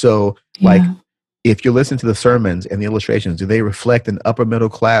 So like, if you listen to the sermons and the illustrations, do they reflect an upper middle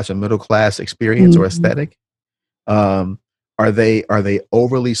class or middle class experience or aesthetic? Are they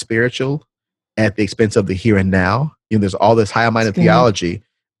overly spiritual at the expense of the here and now? There's all this high-minded theology,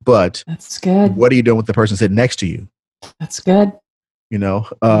 but that's good. What are you doing with the person sitting next to you? That's good.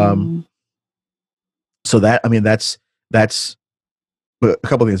 So that, I mean, that's a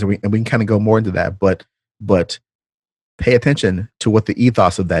couple of things, and we can kind of go more into that, but pay attention to what the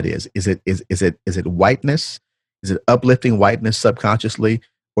ethos of that is. Is it whiteness? Is it uplifting whiteness subconsciously,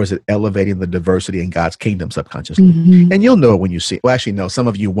 or is it elevating the diversity in God's kingdom subconsciously? And you'll know it when you see it. Well, actually, no, some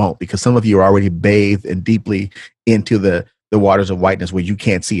of you won't, because some of you are already bathed and deeply into the waters of whiteness where you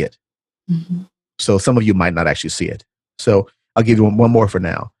can't see it. So some of you might not actually see it. So I'll give you one more for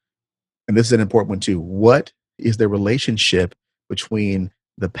now. And this is an important one too. What is the relationship between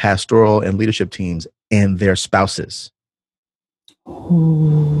the pastoral and leadership teams and their spouses?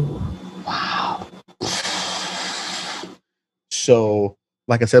 Oh, wow. So,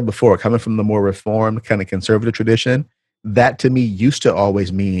 like I said before, coming from the more reformed kind of conservative tradition, that to me used to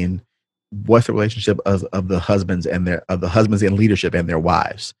always mean what's the relationship of the husbands and the husbands in leadership and their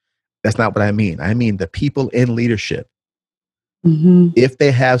wives. That's not what I mean. I mean the people in leadership. If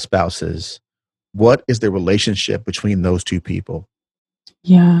they have spouses, what is the relationship between those two people?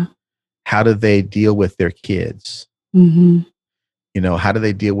 Yeah. How do they deal with their kids? How do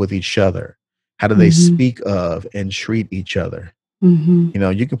they deal with each other? How do they speak of and treat each other?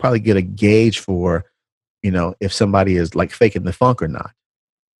 You can probably get a gauge for, if somebody is like faking the funk or not.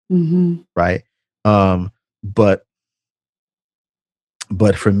 Right. But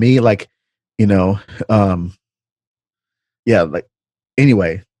for me, like, anyway,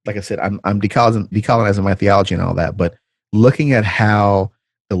 like I said, I'm decolonizing my theology and all that, but looking at how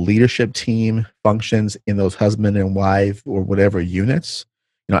the leadership team functions in those husband and wife or whatever units,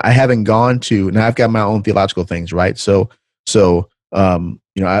 I haven't gone to, now I've got my own theological things, right? So, I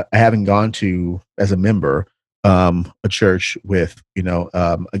haven't gone to, as a member, a church with,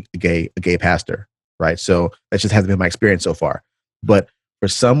 a gay pastor, right? So that just hasn't been my experience so far. But for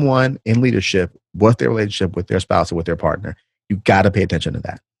someone in leadership, what's their relationship with their spouse or with their partner? You got to pay attention to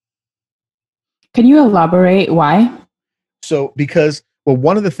that. Can you elaborate why? So, because, well,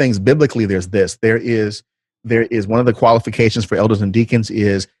 one of the things biblically, there is one of the qualifications for elders and deacons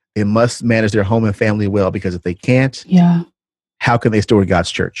is they must manage their home and family well, because if they can't, how can they steward God's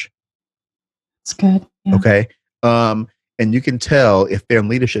church? That's good. Yeah. Okay. And you can tell if they're in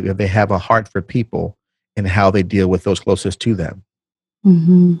leadership, if they have a heart for people and how they deal with those closest to them.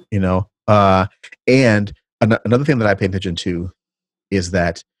 And another thing that I pay attention to is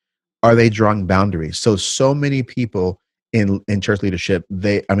that, are they drawing boundaries? So many people in church leadership,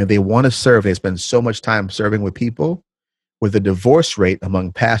 they want to serve. They spend so much time serving with people, where the divorce rate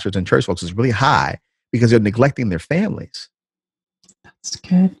among pastors and church folks is really high because they're neglecting their families. That's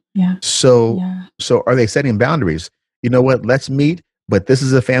good. Yeah. So are they setting boundaries? You know what? Let's meet, but this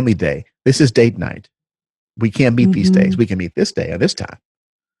is a family day. This is date night. We can't meet these days. We can meet this day or this time.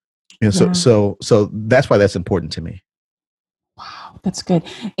 So that's why that's important to me. Wow, that's good.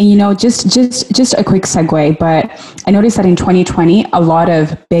 And just a quick segue, but I noticed that in 2020, a lot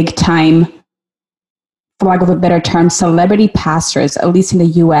of big time, for lack of a better term, celebrity pastors, at least in the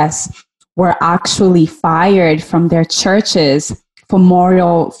US, were actually fired from their churches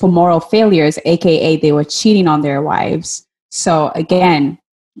moral failures, aka they were cheating on their wives. So again,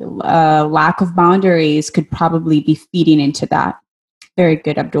 lack of boundaries could probably be feeding into that. Very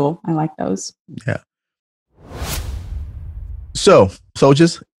good, Abdul. I like those. Yeah. So,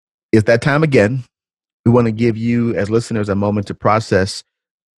 soldiers, it's that time again. We want to give you, as listeners, a moment to process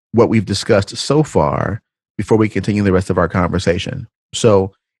what we've discussed so far before we continue the rest of our conversation.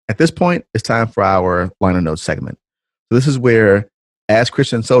 So, at this point, it's time for our liner notes segment. So, this is where, as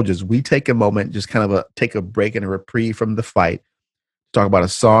Christian soldiers, we take a moment, just kind of take a break and a reprieve from the fight, talk about a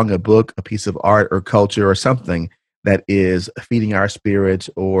song, a book, a piece of art or culture or something that is feeding our spirits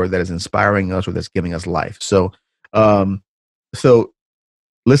or that is inspiring us or that's giving us life. So,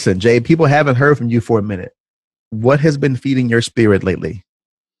 listen, Jay, people haven't heard from you for a minute. What has been feeding your spirit lately?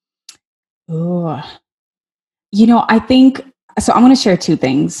 Oh, I think, so I'm going to share two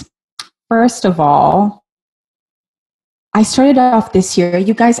things. First of all, I started off this year,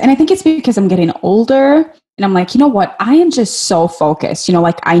 you guys, and I think it's because I'm getting older and I'm like, you know what? I am just so focused,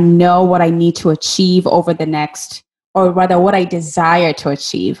 like I know what I need to achieve over the next, or rather what I desire to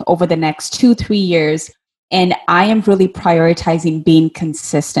achieve over the next 2-3 years. And I am really prioritizing being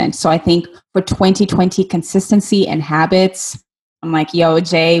consistent. So I think for 2020, consistency and habits, I'm like, yo,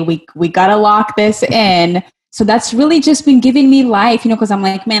 Jay, we got to lock this in. So that's really just been giving me life, because I'm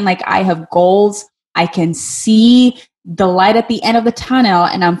like, man, like I have goals. I can see the light at the end of the tunnel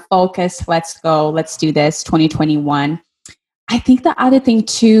and I'm focused. Let's go. Let's do this 2021. I think the other thing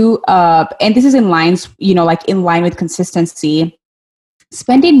too, and this is in lines, like in line with consistency,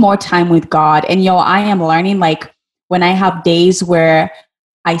 spending more time with God. And I am learning, like when I have days where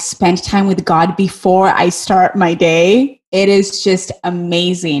I spend time with God before I start my day, it is just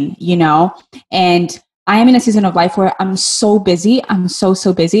amazing, and I am in a season of life where I'm so busy. I'm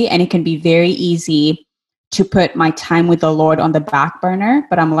so busy, and it can be very easy to put my time with the Lord on the back burner.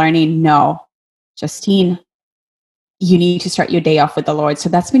 But I'm learning, no, Justine, you need to start your day off with the Lord. So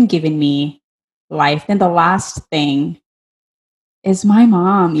that's been giving me life. And the last thing is my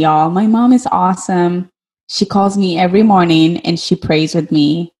mom, y'all. My mom is awesome. She calls me every morning and she prays with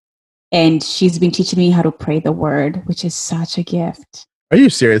me. And she's been teaching me how to pray the word, which is such a gift. Are you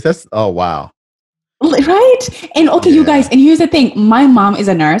serious? Oh, wow. Right? And okay, you guys, and here's the thing. My mom is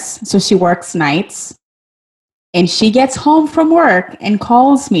a nurse, so she works nights. And she gets home from work and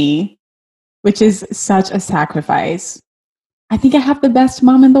calls me, which is such a sacrifice. I think I have the best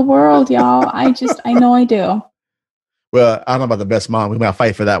mom in the world, y'all. I know I do. Well, I don't know about the best mom. We might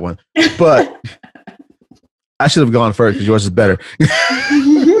fight for that one. But I should have gone first because yours is better.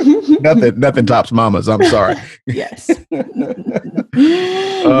 Nothing tops mama's. I'm sorry. Yes.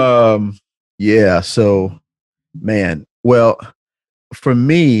 Yeah. So, man. Well, for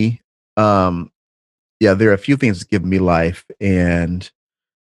me, there are a few things that give me life, and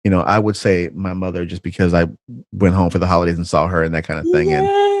I would say my mother, just because I went home for the holidays and saw her and that kind of thing,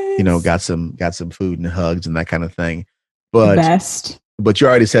 yes. And got some food and hugs and that kind of thing. But best. But you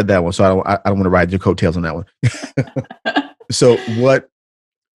already said that one, so I don't want to ride your coattails on that one. So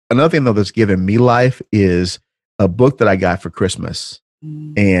another thing though that's given me life is a book that I got for Christmas,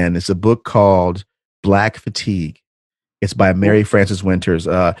 and it's a book called Black Fatigue. It's by Mary Frances Winters.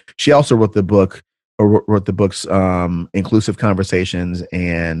 She also wrote the books Inclusive Conversations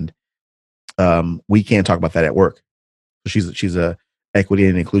and We Can't Talk About That at Work. So she's a equity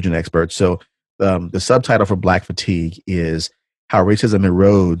and inclusion expert. So the subtitle for Black Fatigue is How Racism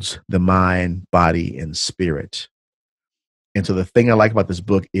Erodes the Mind, Body, and Spirit. And so the thing I like about this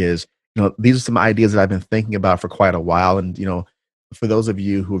book is, these are some ideas that I've been thinking about for quite a while. And, for those of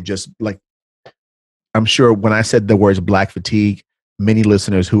you who have just I'm sure when I said the words Black Fatigue, many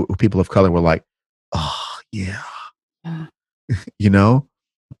listeners who people of color were like, oh, yeah.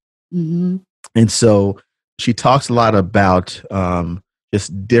 Mm-hmm. And so she talks a lot about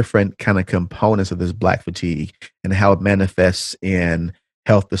just different kind of components of this Black fatigue and how it manifests in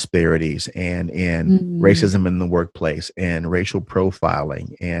health disparities and in racism in the workplace and racial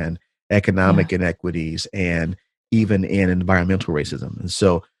profiling and economic inequities and even in environmental racism. And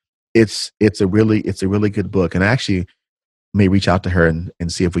so it's a really good book. And I actually may reach out to her and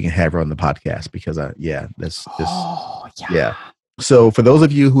see if we can have her on the podcast because So for those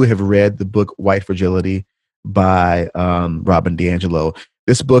of you who have read the book White Fragility by Robin DiAngelo,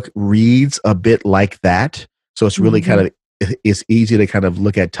 this book reads a bit like that. So it's really it's easy to kind of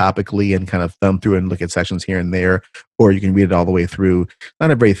look at topically and kind of thumb through and look at sections here and there, or you can read it all the way through.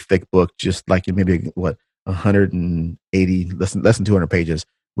 Not a very thick book, just like maybe 180, less than 200 pages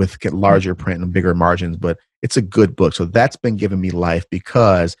with larger print and bigger margins, but it's a good book. So that's been giving me life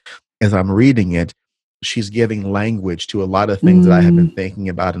because as I'm reading it, she's giving language to a lot of things that I have been thinking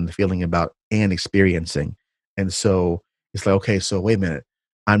about and feeling about and experiencing. And so it's like, okay, so wait a minute.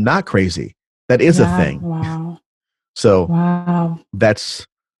 I'm not crazy. That is a thing. Wow. So Wow. that's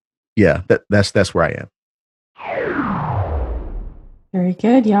where I am. Very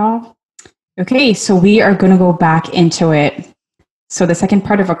good, y'all. Okay, so we are going to go back into it. So the second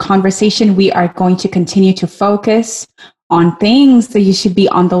part of our conversation, we are going to continue to focus on things that you should be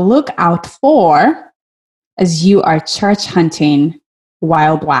on the lookout for as you are church hunting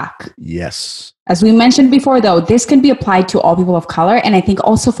while Black. Yes. As we mentioned before, though, this can be applied to all people of color. And I think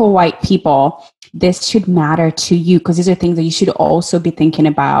also for white people, this should matter to you because these are things that you should also be thinking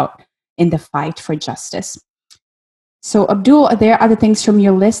about in the fight for justice. So, Abdul, are there other things from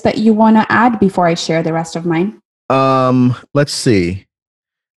your list that you want to add before I share the rest of mine? Let's see.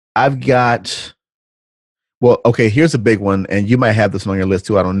 I've got, well, okay, here's a big one, and you might have this on your list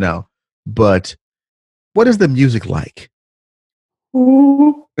too. I don't know. But what is the music like?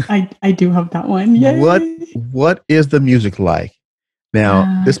 Ooh, I do have that one. Yay. What is the music like?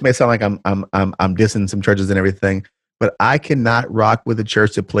 Now, this may sound like I'm dissing some churches and everything, but I cannot rock with a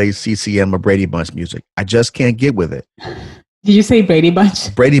church that plays CCM or Brady Bunch music. I just can't get with it. Did you say Brady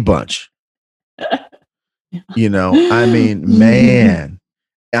Bunch? Brady Bunch. You know, I mean, man.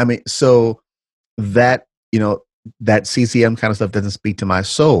 I mean, so that, you know, that CCM kind of stuff doesn't speak to my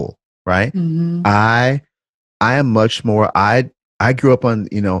soul, right? Mm-hmm. I am much more, I grew up on,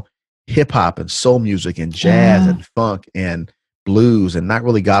 you know, hip hop and soul music and jazz and funk and blues and not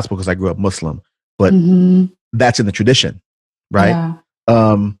really gospel because I grew up Muslim, but that's in the tradition, right?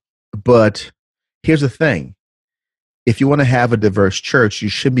 Yeah. But here's the thing. If you want to have a diverse church, you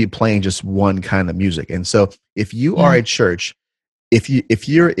should be playing just one kind of music. And so if you are a church, if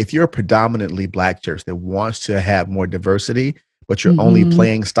you're a predominantly Black church that wants to have more diversity, but you're only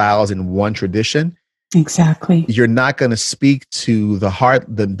playing styles in one tradition, exactly, you're not going to speak to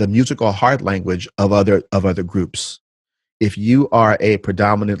the musical heart language of other groups. If you are a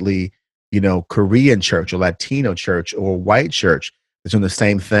predominantly, you know, Korean church or Latino church or white church that's doing the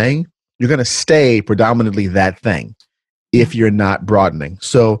same thing, you're going to stay predominantly that thing if you're not broadening.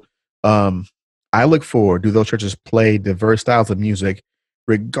 So I look for, do those churches play diverse styles of music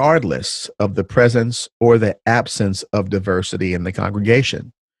regardless of the presence or the absence of diversity in the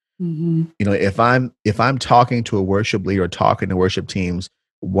congregation? You know, if I'm talking to a worship leader or talking to worship teams,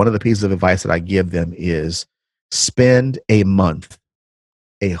 one of the pieces of advice that I give them is spend a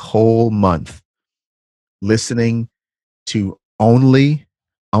whole month listening to only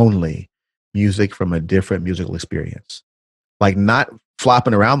music from a different musical experience. Like not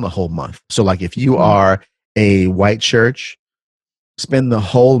flopping around the whole month. So like if you are a white church, spend the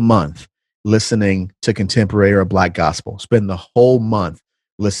whole month listening to contemporary or Black gospel. Spend the whole month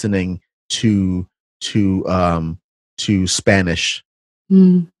listening to Spanish,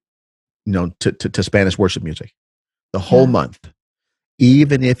 you know, to Spanish worship music. The whole month,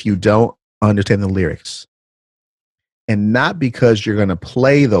 even if you don't understand the lyrics. And not because you're going to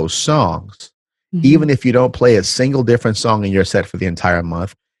play those songs, even if you don't play a single different song in your set for the entire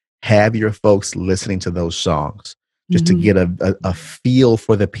month, have your folks listening to those songs just to get a feel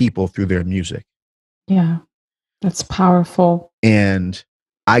for the people through their music. Yeah, that's powerful. And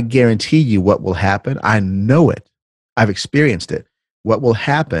I guarantee you what will happen. I know it. I've experienced it. What will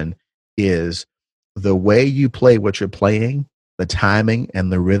happen is the way you play what you're playing, the timing and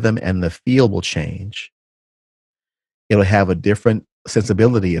the rhythm and the feel will change. It'll have a different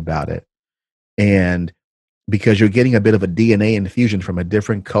sensibility about it. And because you're getting a bit of a DNA infusion from a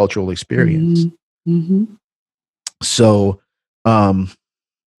different cultural experience. So,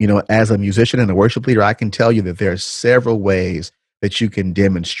 you know, as a musician and a worship leader, I can tell you that there are several ways that you can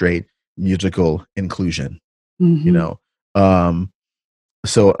demonstrate musical inclusion. You know,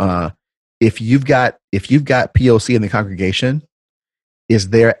 so if you've got POC in the congregation, is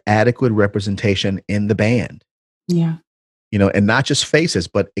there adequate representation in the band? Yeah. You know, and not just faces,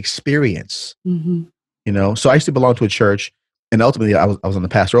 but experience. You know, so I used to belong to a church, and ultimately I was on the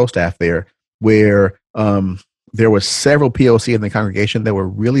pastoral staff there, where there were several POC in the congregation that were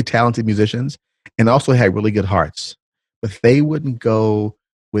really talented musicians and also had really good hearts, but they wouldn't go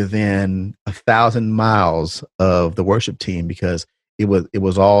within 1,000 miles of the worship team because it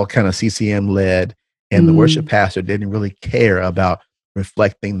was all kind of CCM led, and the worship pastor didn't really care about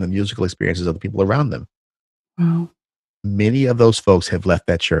reflecting the musical experiences of the people around them. Wow. Many of those folks have left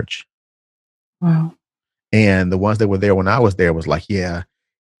that church. Wow. And the ones that were there when I was there was like, yeah,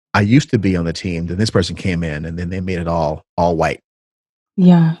 I used to be on the team. Then this person came in and then they made it all white.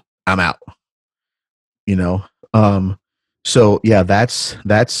 Yeah. I'm out. You know? So yeah, that's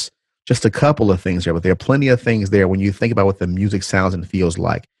just a couple of things there, but there are plenty of things there when you think about what the music sounds and feels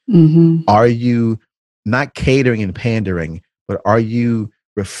like. Mm-hmm. Are you not catering and pandering, but are you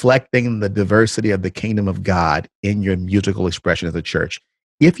reflecting the diversity of the kingdom of God in your musical expression as a church?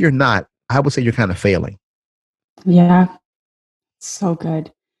 If you're not, I would say you're kind of failing. Yeah. So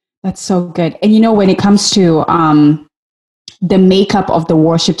good. That's so good. And when it comes to the makeup of the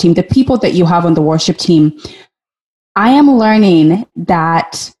worship team, the people that you have on the worship team, I am learning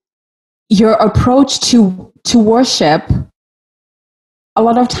that your approach to worship a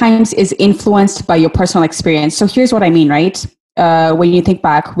lot of times is influenced by your personal experience. So here's what I mean, right? When you think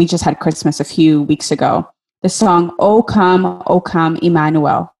back, we just had Christmas a few weeks ago. The song, O Come,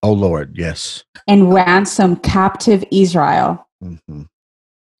 Emmanuel. Oh, Lord, yes. And ransom captive Israel. Mm-hmm.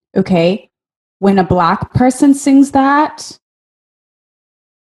 Okay? When a Black person sings that,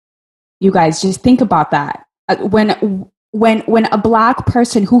 you guys just think about that. When a Black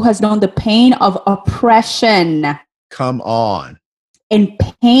person who has known the pain of oppression, come on, and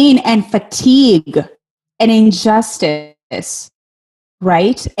pain and fatigue and injustice,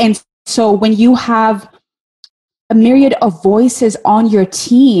 right? And so when you have a myriad of voices on your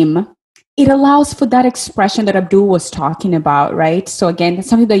team, it allows for that expression that Abdul was talking about, right? So again, that's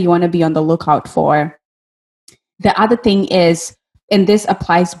something that you want to be on the lookout for. The other thing is, and this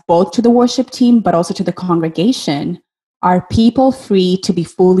applies both to the worship team, but also to the congregation, are people free to be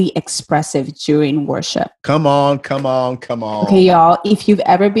fully expressive during worship? Come on. Okay, y'all, if you've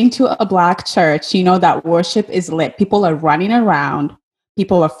ever been to a Black church, you know that worship is lit. People are running around.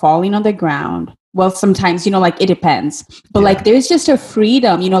 People are falling on the ground. Well, sometimes, it depends. But there's just a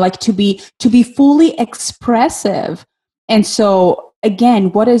freedom, to be fully expressive. And so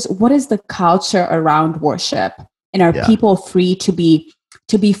again, what is the culture around worship? And are people free to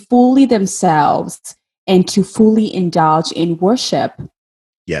be fully themselves and to fully indulge in worship?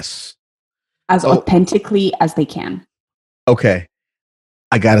 Yes. As authentically as they can. Okay.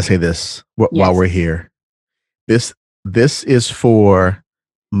 I got to say this while we're here. This is for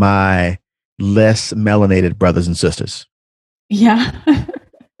my less melanated brothers and sisters. Yeah.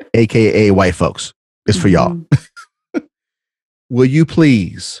 AKA white folks. It's for y'all. Will you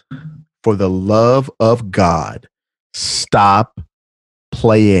please, for the love of God, stop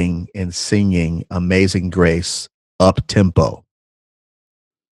playing and singing Amazing Grace up tempo?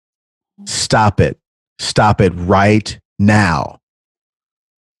 Stop it. Stop it right now.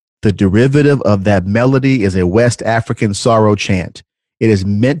 The derivative of that melody is a West African sorrow chant. It is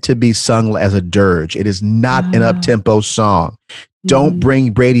meant to be sung as a dirge. It is not an up-tempo song. Don't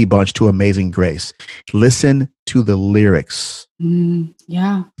bring Brady Bunch to Amazing Grace. Listen to the lyrics.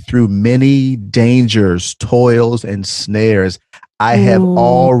 Through many dangers, toils, and snares, I have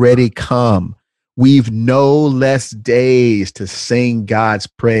already come. We've no less days to sing God's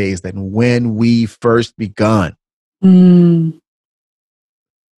praise than when we first begun. The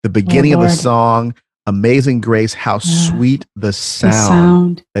beginning of the song, Amazing Grace, how sweet the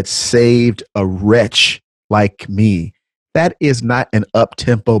sound that saved a wretch like me. That is not an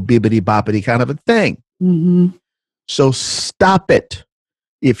up-tempo, bibbity-boppity kind of a thing. So stop it.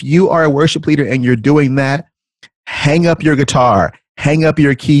 If you are a worship leader and you're doing that, hang up your guitar, hang up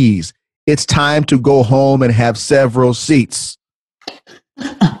your keys. It's time to go home and have several seats.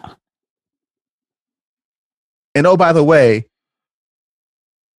 And oh, by the way,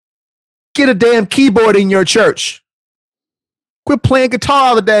 get a damn keyboard in your church. Quit playing guitar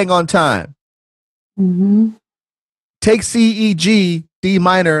all the dang on time. Take C, E, G, D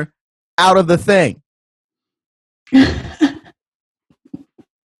minor out of the thing.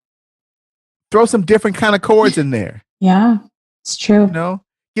 Throw some different kind of chords in there. Yeah, it's true.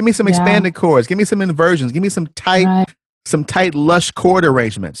 Give me some expanded chords. Give me some inversions. Give me some tight, lush chord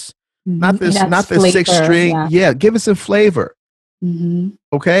arrangements. Not this 6-string. Yeah, give it some flavor.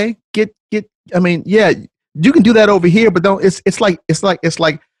 Okay, you can do that over here, but don't. It's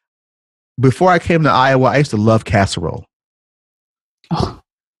like before I came to Iowa, I used to love casserole.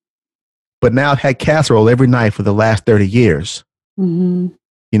 But now I've had casserole every night for the last 30 years.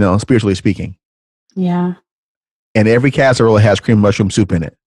 Spiritually speaking. Yeah. And every casserole has cream mushroom soup in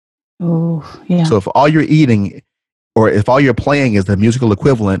it. Oh, yeah. So if all you're eating, or if all you're playing is the musical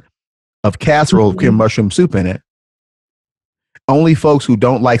equivalent of casserole with cream mushroom soup in it, only folks who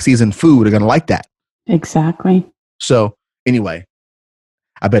don't like seasoned food are going to like that. Exactly. So anyway,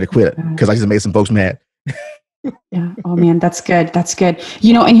 I better quit it because I just made some folks mad. Yeah. Oh man, that's good. That's good.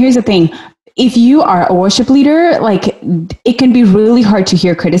 And here's the thing. If you are a worship leader, it can be really hard to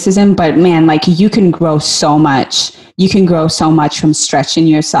hear criticism, but man, you can grow so much. You can grow so much from stretching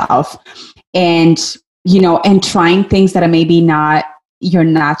yourself and, and trying things that are maybe not your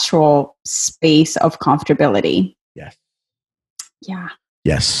natural space of comfortability. Yes. Yeah.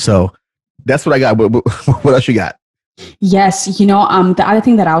 Yes. So that's what I got. What else you got? Yes. The other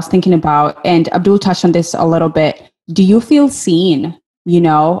thing that I was thinking about, and Abdul touched on this a little bit. Do you feel seen?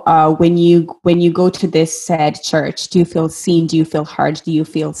 When you go to this said church, do you feel seen? Do you feel heard? Do you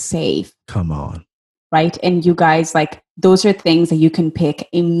feel safe? Come on. Right. And you guys, like, those are things that you can pick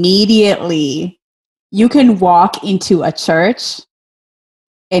immediately. You can walk into a church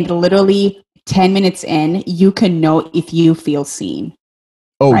and literally 10 minutes in, you can know if you feel seen.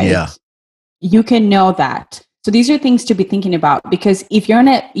 Oh, right? yeah. You can know that. So these are things to be thinking about, because if you're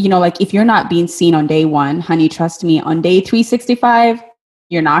not, if you're not being seen on day one, honey, trust me, on day 365,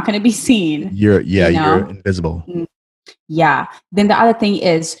 you're not going to be seen. You're invisible. Yeah. Then the other thing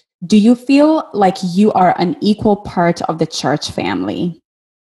is, do you feel like you are an equal part of the church family?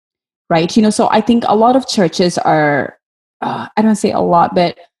 Right. So I think a lot of churches are, I don't say a lot,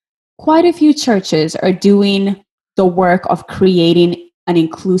 but quite a few churches are doing the work of creating an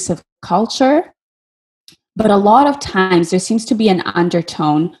inclusive culture. But a lot of times there seems to be an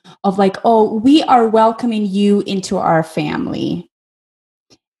undertone of like, oh, we are welcoming you into our family,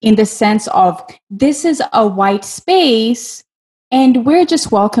 in the sense of, this is a white space and we're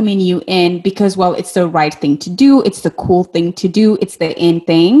just welcoming you in because, well, it's the right thing to do. It's the cool thing to do. It's the in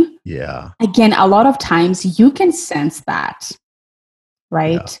thing. Yeah. Again, a lot of times you can sense that,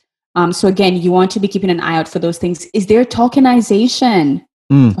 right? Yeah. So again, you want to be keeping an eye out for those things. Is there tokenization?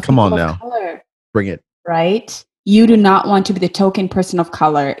 Come on now. Color? Bring it. Right? You do not want to be the token person of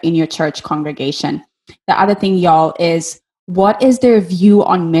color in your church congregation. The other thing, y'all, is, what is their view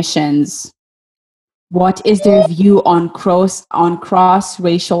on missions? What is their view on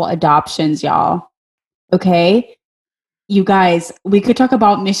cross-racial adoptions, y'all? Okay? You guys, we could talk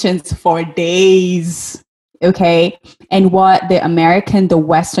about missions for days. Okay? And what the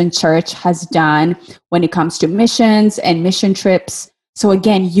Western church has done when it comes to missions and mission trips. So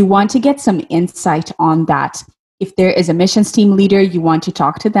again, you want to get some insight on that. If there is a missions team leader, you want to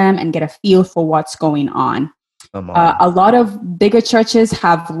talk to them and get a feel for what's going on. A lot of bigger churches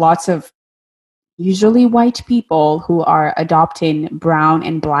have lots of usually white people who are adopting brown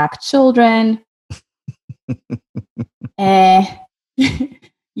and black children. I'm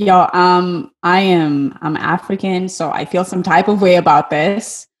African, so I feel some type of way about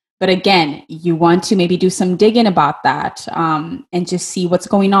this. But again, you want to maybe do some digging about that, and just see what's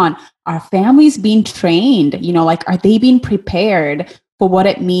going on. Are families being trained? Are they being prepared for what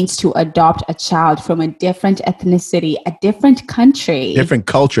it means to adopt a child from a different ethnicity, a different country? Different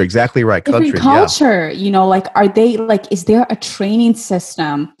culture, exactly right. Different culture, are they, is there a training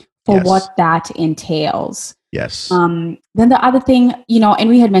system for what that entails? Yes. Then the other thing, and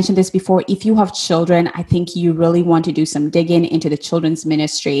we had mentioned this before, if you have children, I think you really want to do some digging into the children's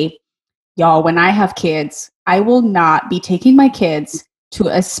ministry. Y'all, when I have kids, I will not be taking my kids to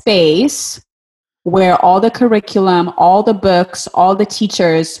a space where all the curriculum, all the books, all the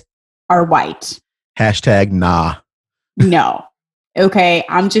teachers are white. #nah. No. Okay.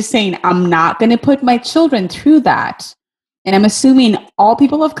 I'm just saying, I'm not going to put my children through that. And I'm assuming all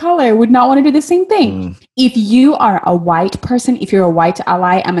people of color would not want to do the same thing. If you are a white person, if you're a white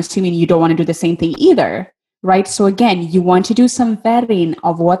ally, I'm assuming you don't want to do the same thing either, right? So again, you want to do some vetting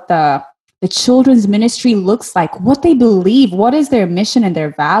of what the children's ministry looks like, what they believe, what is their mission and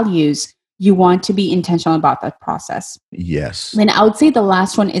their values. You want to be intentional about that process. Yes. Then I would say the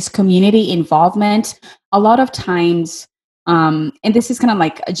last one is community involvement. A lot of times, and this is kind of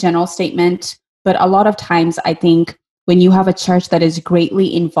like a general statement, but a lot of times I think when you have a church that is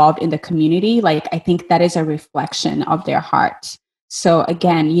greatly involved in the community, I think that is a reflection of their heart. So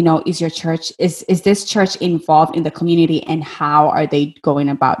again, is your church, is this church involved in the community, and how are they going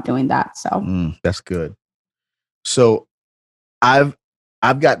about doing that? So that's good. So I've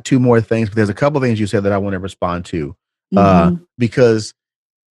got two more things, but there's a couple of things you said that I want to respond to, because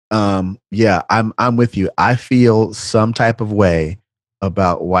I'm with you. I feel some type of way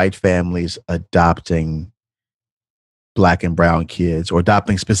about white families adopting Black and brown kids, or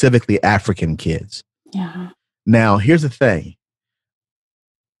adopting specifically African kids. Yeah. Now, here's the thing.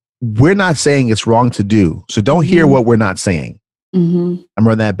 We're not saying it's wrong to do. So don't hear what we're not saying. I'm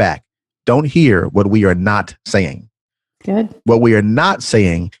running that back. Don't hear what we are not saying. Good. What we are not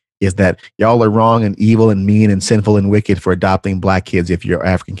saying is that y'all are wrong and evil and mean and sinful and wicked for adopting Black kids if you're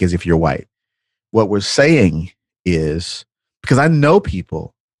African kids, if you're white. What we're saying is, because I know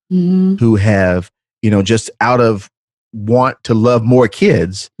people who have, just out of want to love more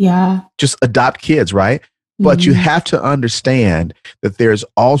kids, just adopt kids, right? But you have to understand that there's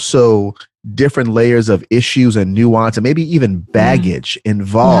also different layers of issues and nuance and maybe even baggage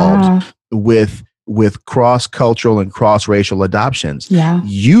involved with cross-cultural and cross-racial adoptions. Yeah.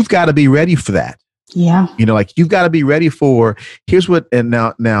 You've got to be ready for that. Yeah. Like you've got to be ready for, here's what, and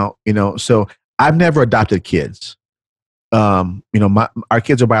now, so I've never adopted kids. Our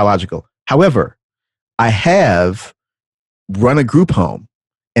kids are biological. However, I have run a group home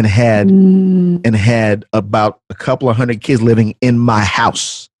and had about a couple of hundred kids living in my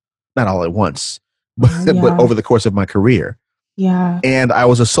house, not all at once, but over the course of my career. Yeah. And I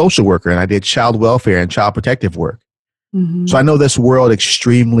was a social worker and I did child welfare and child protective work. Mm-hmm. So I know this world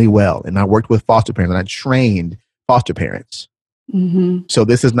extremely well. And I worked with foster parents and I trained foster parents. Mm-hmm. So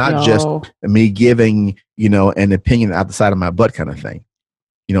this is not just me giving, an opinion out the side of my butt kind of thing.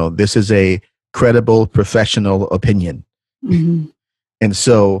 This is a credible professional opinion. Mm-hmm. And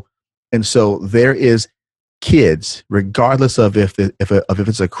so there is kids, regardless of if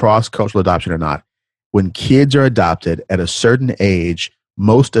it's a cross-cultural adoption or not, when kids are adopted at a certain age,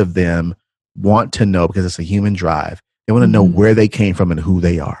 most of them want to know, because it's a human drive, they want to know where they came from and who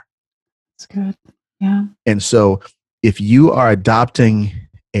they are. That's good. Yeah. And so if you are adopting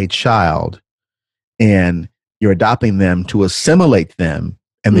a child and you're adopting them to assimilate them,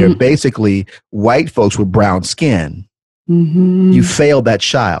 and they're basically white folks with brown skin, you failed that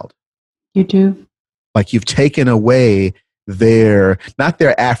child. You do. Like you've taken away not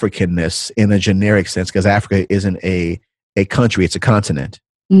their Africanness in a generic sense, because Africa isn't a country, it's a continent.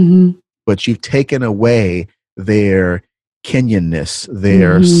 Mm-hmm. But you've taken away their Kenyanness,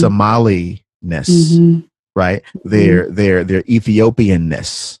 their Somaliness, right? Their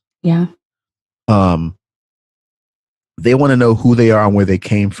Ethiopianness. Yeah. They want to know who they are and where they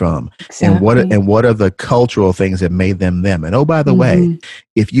came from, exactly. and what are the cultural things that made them them. And oh, by the way,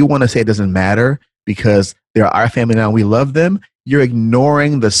 if you want to say it doesn't matter because they're our family now, we love them, you're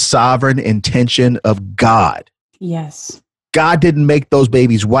ignoring the sovereign intention of God. Yes. God didn't make those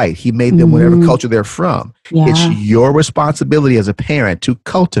babies white. He made them whatever culture they're from. Yeah. It's your responsibility as a parent to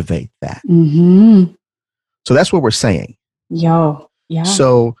cultivate that. So that's what we're saying. Yeah.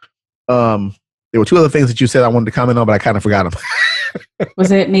 So there were two other things that you said I wanted to comment on, but I kind of forgot them. Was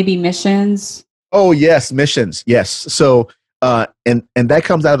it maybe missions? Oh, yes, missions. Yes. So and that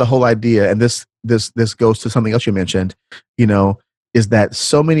comes out of the whole idea, and this goes to something else you mentioned, is that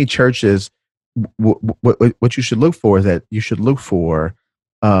so many churches, what you should look for is that you should look for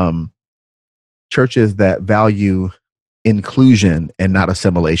churches that value inclusion and not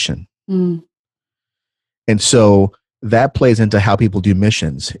assimilation. And so that plays into how people do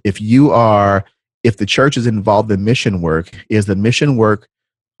missions. If the church is involved in mission work, is the mission work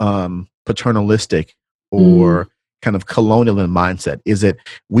paternalistic or kind of colonial in mindset? Is it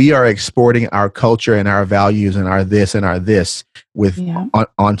we are exporting our culture and our values and our this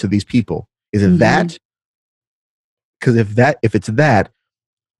onto these people? Is it that? Because if it's that,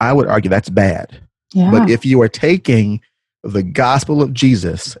 I would argue that's bad. Yeah. But if you are taking the gospel of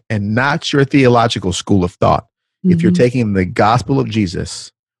Jesus and not your theological school of thought, if you're taking the gospel of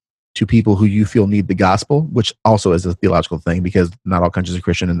Jesus to people who you feel need the gospel, which also is a theological thing because not all countries are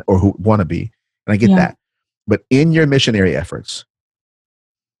Christian or who want to be, and I get that. But in your missionary efforts,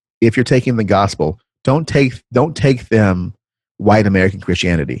 if you're taking the gospel, don't take them white American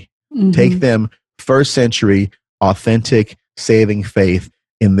Christianity. Take them first century, authentic, saving faith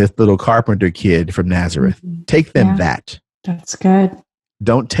in this little carpenter kid from Nazareth. Take them that. That's good.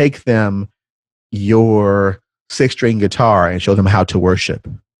 Don't take them your 6-string guitar and show them how to worship.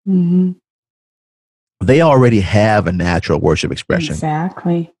 They already have a natural worship expression.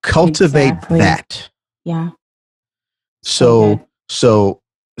 Exactly. Cultivate that. Yeah. So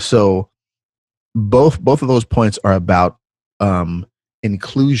both of those points are about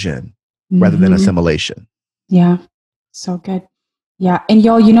inclusion rather than assimilation. Yeah. So good. Yeah. And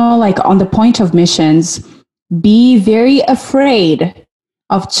y'all, like on the point of missions, be very afraid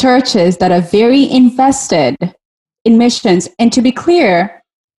of churches that are very invested in missions. And to be clear,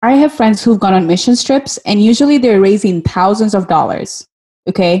 I have friends who've gone on mission trips and usually they're raising thousands of dollars.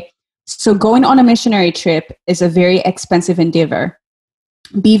 Okay. So going on a missionary trip is a very expensive endeavor.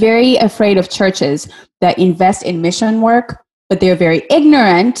 Be very afraid of churches that invest in mission work, but they're very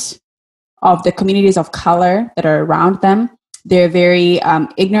ignorant of the communities of color that are around them. They're very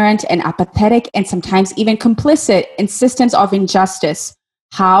ignorant and apathetic and sometimes even complicit in systems of injustice.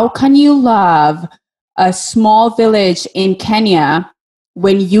 How can you love a small village in Kenya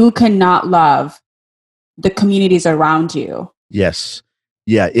when you cannot love the communities around you? Yes.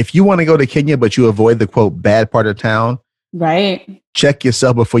 Yeah. If you want to go to Kenya, but you avoid the quote bad part of town, right? Check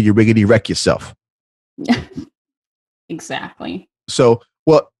yourself before you riggedy wreck yourself. Exactly. So,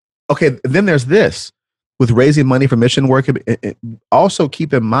 well, okay, then there's this. With raising money for mission work, also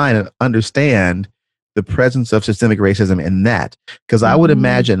keep in mind and understand the presence of systemic racism in that. Because I would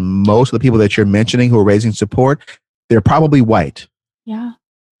imagine most of the people that you're mentioning who are raising support, they're probably white. Yeah.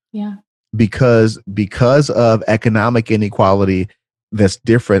 Yeah. Because of economic inequality that's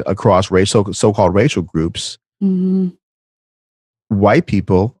different across so-called racial groups, white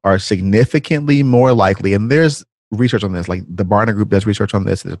people are significantly more likely, and there's research on this, like the Barna Group does research on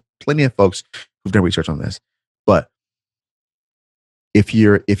this. There's plenty of folks who've done research on this. But if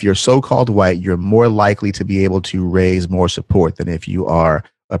you're so-called white, you're more likely to be able to raise more support than if you are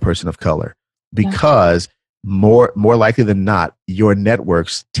a person of color, because more likely than not, your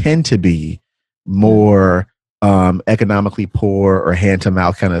networks tend to be more economically poor or hand to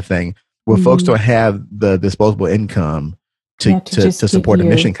mouth kind of thing, where folks don't have the disposable income to support a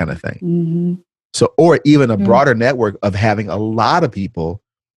mission kind of thing. So, or even a broader network of having a lot of people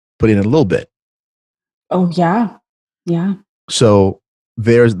put in a little bit. Oh yeah. Yeah. So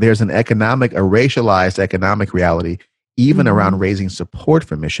there's a racialized economic reality, even around raising support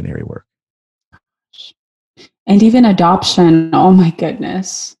for missionary work. And even adoption. Oh my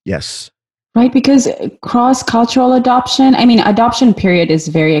goodness. Yes. Right. Because cross-cultural adoption, I mean, adoption period is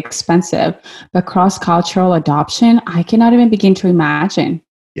very expensive, but cross-cultural adoption, I cannot even begin to imagine.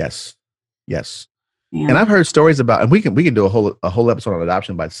 Yes. Yes. Yeah. And I've heard stories about, and we can do a whole episode on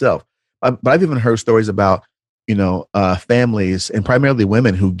adoption by itself. But I've even heard stories about, families, and primarily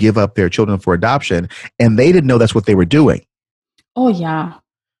women, who give up their children for adoption, and they didn't know that's what they were doing. Oh yeah.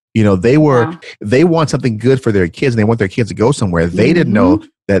 They want something good for their kids, and they want their kids to go somewhere. They didn't know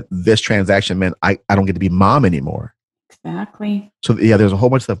that this transaction meant I don't get to be mom anymore. Exactly. So yeah, there's a whole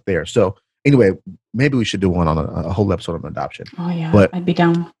bunch of stuff there. So anyway, maybe we should do one on a whole episode on adoption. Oh yeah, but I'd be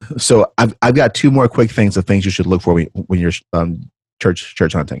down. So I've got two more quick things you should look for when you're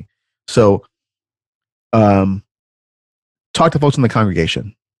church hunting. So, talk to folks in the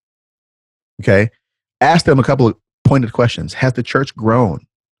congregation. Okay, ask them a couple of pointed questions. Has the church grown?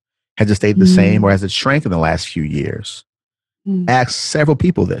 Has it stayed the same, or has it shrank in the last few years? Ask several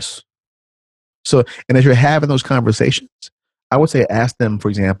people this. So, and as you're having those conversations, I would say ask them, for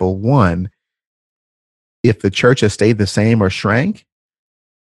example, one, if the church has stayed the same or shrank,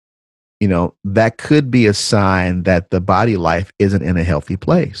 that could be a sign that the body life isn't in a healthy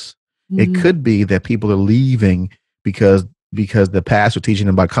place. It could be that people are leaving because the pastor teaching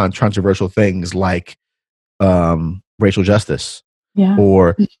them about controversial things like racial justice,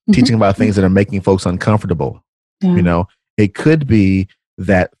 or teaching about things that are making folks uncomfortable. It could be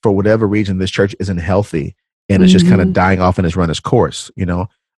that for whatever reason this church isn't healthy and it's just kind of dying off and it's run its course.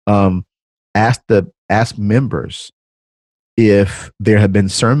 Ask members if there have been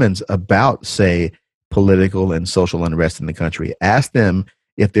sermons about, say, political and social unrest in the country. Ask them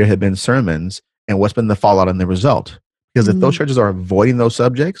if there have been sermons and what's been the fallout and the result. Because if those churches are avoiding those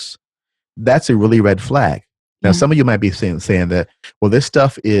subjects, that's a really red flag. Now, some of you might be saying that, well, this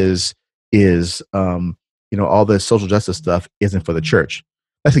stuff is all this social justice stuff isn't for the church.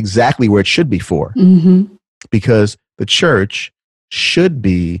 That's exactly where it should be for, because the church should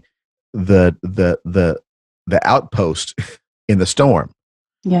be the outpost in the storm.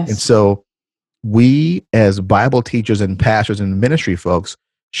 Yes. And so we, as Bible teachers and pastors and ministry folks,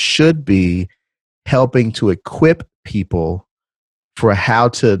 should be helping to equip people for how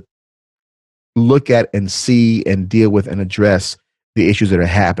to look at and see and deal with and address the issues that are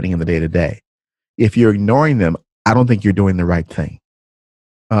happening in the day-to-day. If you're ignoring them, I don't think you're doing the right thing.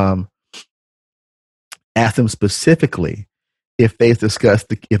 Ask them specifically if they have discussed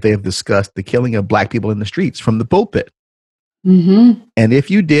the killing of Black people in the streets from the pulpit. And if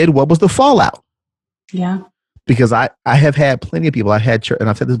you did, what was the fallout? Yeah. Because I have had plenty of people, and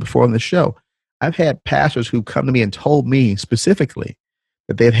I've said this before on the show, I've had pastors who come to me and told me specifically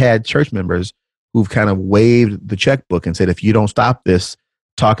that they've had church members who've kind of waved the checkbook and said, if you don't stop this,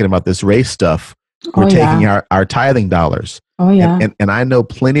 talking about this race stuff, we're taking our tithing dollars. Oh, yeah. And I know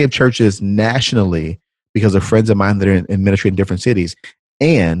plenty of churches nationally, because of friends of mine that are in ministry in different cities,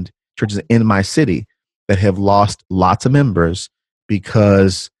 and churches in my city that have lost lots of members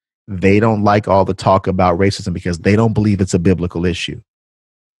because they don't like all the talk about racism, because they don't believe it's a biblical issue.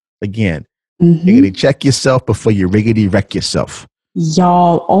 Again, riggedy check yourself before you riggedy wreck yourself.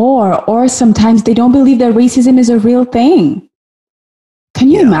 Y'all, or sometimes they don't believe that racism is a real thing. Can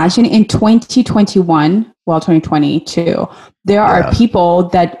you imagine in 2021, well, 2022, there are people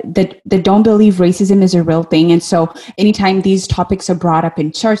that don't believe racism is a real thing. And so anytime these topics are brought up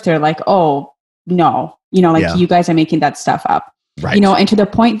in church, they're like, oh, no, you guys are making that stuff up. Right. And to the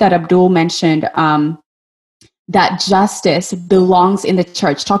point that Abdul mentioned, that justice belongs in the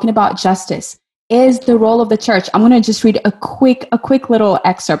church, talking about justice is the role of the church. I'm going to just read a quick little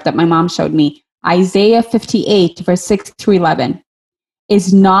excerpt that my mom showed me. Isaiah 58, verse 6 through 11.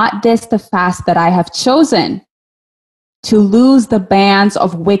 Is not this the fast that I have chosen? To loose the bands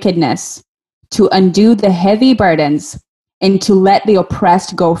of wickedness, to undo the heavy burdens, and to let the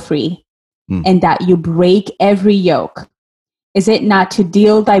oppressed go free, and that you break every yoke. Is it not to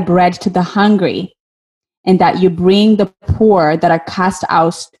deal thy bread to the hungry, and that you bring the poor that are cast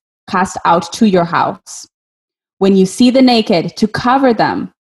out to your house? When you see the naked, to cover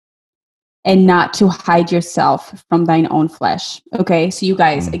them, and not to hide yourself from thine own flesh. Okay, so you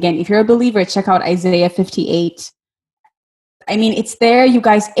guys, again, if you're a believer, check out Isaiah 58. I mean, it's there, you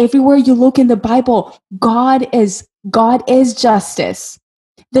guys. Everywhere you look in the Bible, God is justice.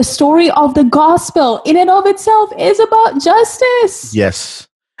 The story of the gospel in and of itself is about justice. Yes.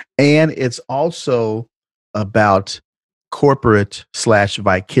 And it's also about corporate /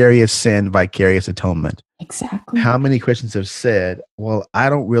 vicarious sin, vicarious atonement. Exactly. How many Christians have said, well, I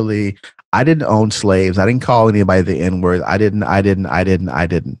didn't own slaves. I didn't call anybody the N-word. I didn't.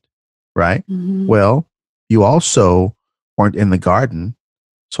 Right? Mm-hmm. Well, you also weren't in the garden.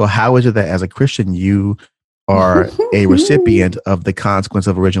 So how is it that as a Christian, you are a recipient of the consequence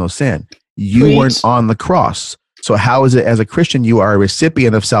of original sin? You weren't on the cross. So how is it as a Christian, you are a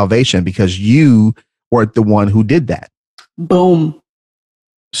recipient of salvation because you weren't the one who did that? Boom.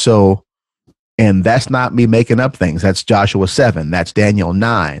 So, and that's not me making up things. That's Joshua 7. That's Daniel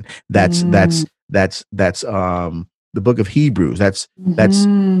 9. That's the book of Hebrews. That's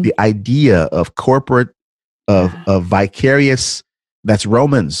the idea of corporate, of vicarious. That's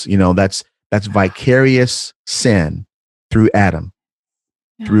Romans. That's vicarious sin through Adam.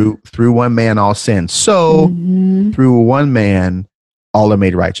 Through one man, all sin. So through one man, all are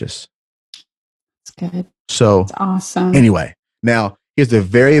made righteous. That's good. So that's awesome. Anyway, now here's the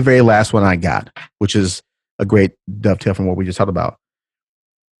very, very last one I got, which is a great dovetail from what we just talked about.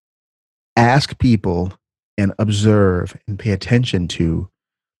 Ask people and observe and pay attention to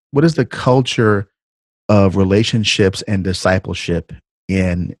what is the culture of relationships and discipleship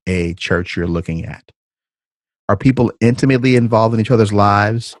in a church you're looking at. Are people intimately involved in each other's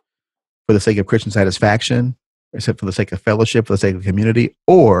lives for the sake of Christian satisfaction, except for the sake of fellowship, for the sake of community,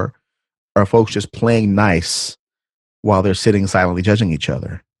 or are folks just playing nice while they're sitting silently judging each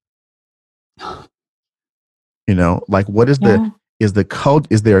other? Like what is is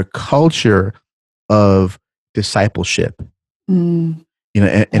there a culture of discipleship? And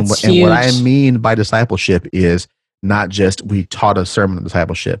what I mean by discipleship is not just we taught a sermon of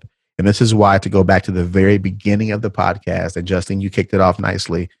discipleship. And this is why, to go back to the very beginning of the podcast, and Justin, you kicked it off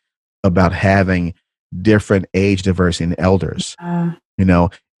nicely about having different age diversity in elders.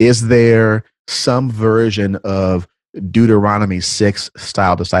 Is there some version of Deuteronomy 6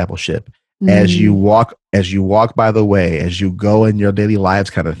 style discipleship as you walk by the way, as you go in your daily lives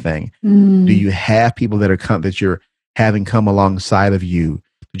kind of thing? Do you have people that you're having come alongside of you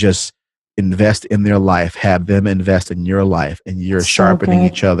to just invest in their life, have them invest in your life, and you're sharpening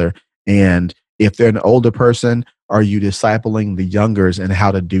each other? And if they're an older person, are you discipling the youngers in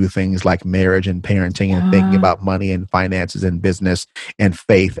how to do things like marriage and parenting and thinking about money and finances and business and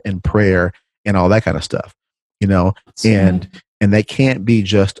faith and prayer and all that kind of stuff? And they can't be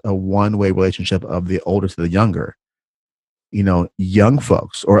just a one-way relationship of the older to the younger. Young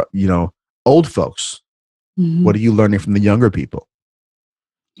folks or old folks. What are you learning from the younger people?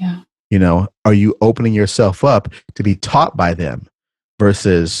 Yeah. Are you opening yourself up to be taught by them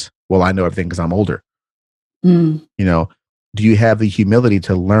versus, well, I know everything because I'm older? Do you have the humility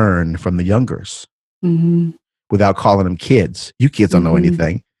to learn from the youngers without calling them kids? You kids don't know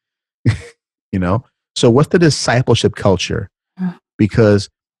anything. So what's the discipleship culture? Because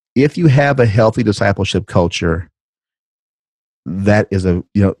if you have a healthy discipleship culture, that is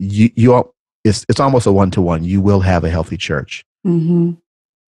it's almost a 1-to-1. You will have a healthy church.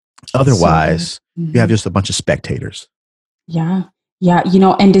 Otherwise, you have just a bunch of spectators. Yeah.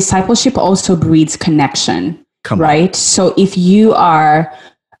 And discipleship also breeds connection, right? So if you are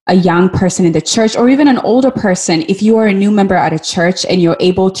a young person in the church, or even an older person, if you are a new member at a church and you're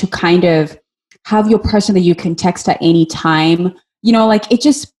able to kind of have your person that you can text at any time, like it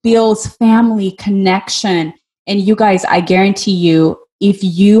just builds family connection. And you guys, I guarantee you, if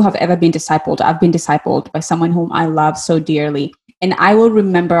you have ever been discipled, I've been discipled by someone whom I love so dearly. And I will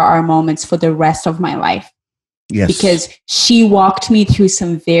remember our moments for the rest of my life. Yes. Because she walked me through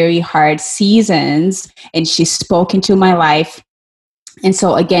some very hard seasons and she spoke into my life. And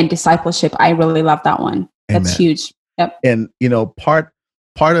so again, discipleship, I really love that one. That's huge. Yep. And,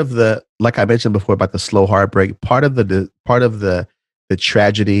 part of the, like I mentioned before about the slow heartbreak, part of the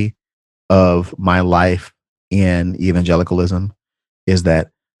tragedy of my life in evangelicalism is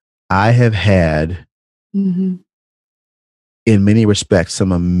that I have had, Mm-hmm. in many respects,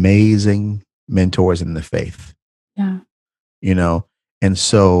 some amazing mentors in the faith, Yeah. you know, and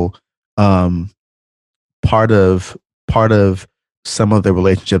so um, part of some of the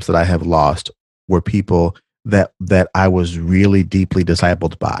relationships that I have lost were people that I was really deeply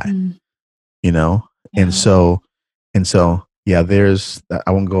discipled by, Mm. you know, and Yeah. so yeah, there's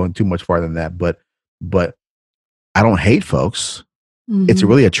I won't go in too much farther than that, but I don't hate folks. It's Mm-hmm.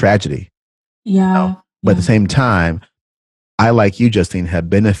 really a tragedy, you know? Yeah. But at the Yeah. same time, I, like you, Justine, have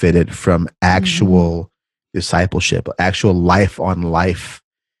benefited from Mm-hmm. actual discipleship, actual life on life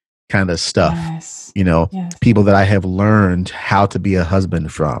kind of stuff. Yes. You know, Yes. people that I have learned how to be a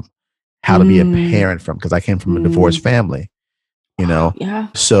husband from, how to be a Mm. parent from, because I came from a divorced Mm. family, you Wow. know. Yeah.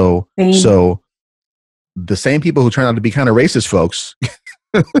 So Same. so the same people who turn out to be kind of racist folks,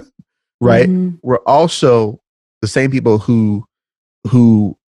 right, Mm-hmm. were also the same people who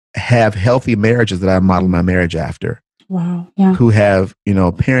have healthy marriages that I modeled my marriage after, Wow. Yeah. who have,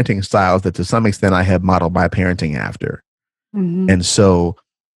 parenting styles that to some extent I have modeled my parenting after. Mm-hmm. And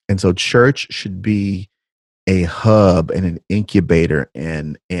so church should be a hub and an incubator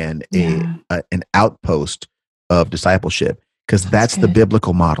and Yeah. an outpost of discipleship, because That's that's the good.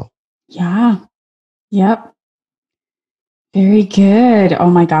 biblical model. Yeah. Yep. Very good. Oh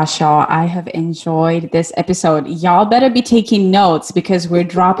my gosh, y'all. I have enjoyed this episode. Y'all better be taking notes because we're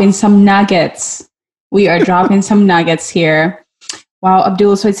dropping some nuggets. We are dropping some nuggets here. Wow,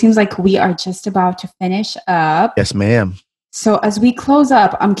 Abdul. So it seems like we are just about to finish up. Yes, ma'am. So as we close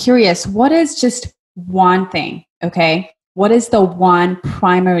up, I'm curious, what is just one thing? Okay. What is the one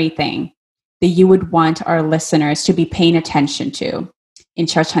primary thing that you would want our listeners to be paying attention to in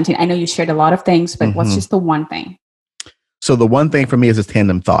church hunting? I know you shared a lot of things, but what's just the one thing? So the one thing for me is this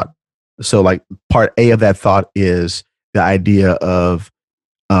tandem thought. So like part A of that thought is the idea of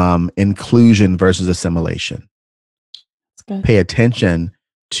inclusion versus assimilation. That's good. Pay attention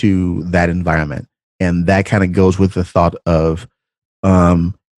to that environment. And that kind of goes with the thought of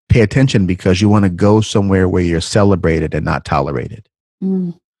pay attention because you want to go somewhere where you're celebrated and not tolerated.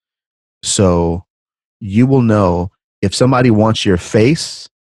 Mm. So you will know if somebody wants your face,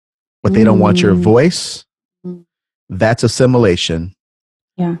 but they don't want your voice, that's assimilation.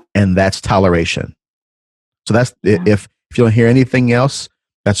 Yeah. And that's toleration. So that's if you don't hear anything else,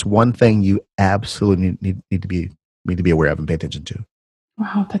 that's one thing you absolutely need to be aware of and pay attention to.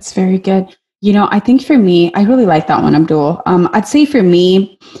 Wow, that's very good. I think for me, I really like that one, Abdul. I'd say for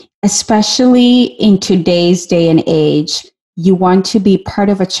me, especially in today's day and age, you want to be part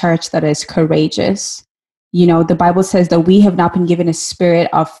of a church that is courageous. The Bible says that we have not been given a spirit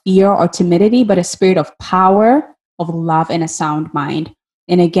of fear or timidity, but a spirit of power, of love, and a sound mind.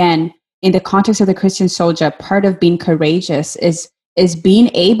 And again, in the context of the Christian soldier, part of being courageous is being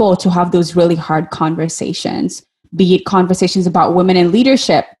able to have those really hard conversations, be it conversations about women in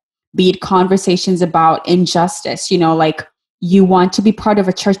leadership, be it conversations about injustice. Like you want to be part of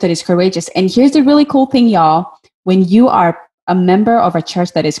a church that is courageous. And here's the really cool thing, y'all. When you are a member of a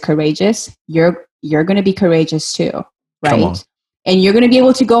church that is courageous, you're going to be courageous too, right? And you're going to be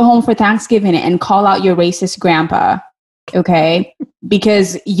able to go home for Thanksgiving and call out your racist grandpa, okay?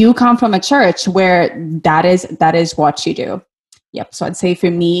 Because you come from a church where that is what you do. Yep. So I'd say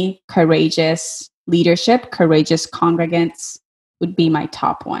for me, courageous leadership, courageous congregants would be my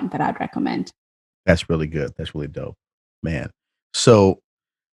top one that I'd recommend. That's really good. That's really dope, man. So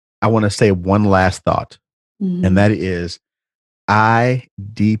I want to say one last thought, and that is I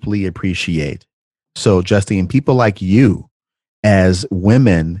deeply appreciate. So Justine, people like you as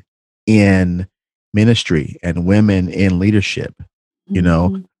women in ministry and women in leadership,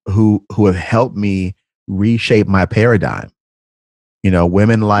 who have helped me reshape my paradigm.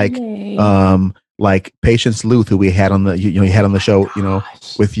 Women like Patience Luth, who we had on the you had on the show,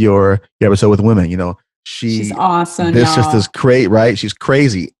 with your episode with women. She's awesome. This just is great, right? She's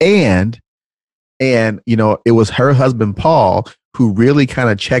crazy, and it was her husband Paul who really kind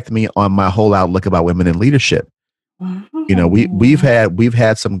of checked me on my whole outlook about women in leadership. Wow. We've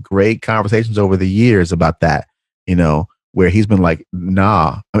had some great conversations over the years about that. Where he's been like,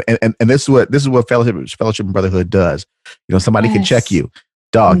 nah, and this is what fellowship and brotherhood does. Somebody can check you,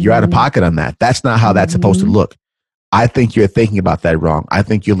 dog. You're out of pocket on that. That's not how that's supposed to look. I think you're thinking about that wrong. I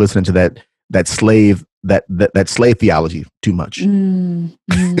think you're listening to that slave theology too much. So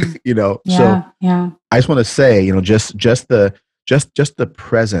I just want to say, just the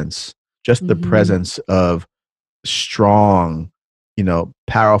presence, the presence of strong,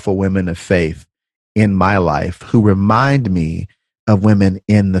 powerful women of faith in my life who remind me of women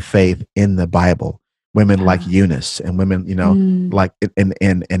in the faith in the Bible. Women like Eunice, and women, like and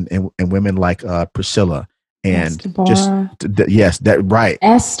women like Priscilla, and yes, that right.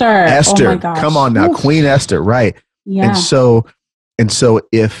 Esther. Oh my gosh. Come on now, Oof. Queen Esther, right? Yeah. And so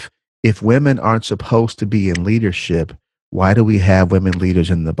if women aren't supposed to be in leadership, why do we have women leaders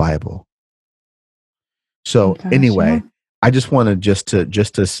in the Bible? So anyway, I just wanted just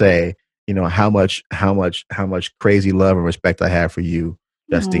to say, how much crazy love and respect I have for you,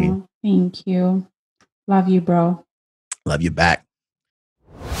 Justine. Thank you. Love you, bro. Love you back.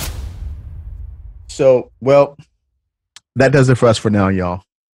 So, well, that does it for us for now, y'all.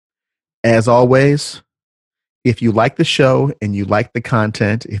 As always, if you like the show and you like the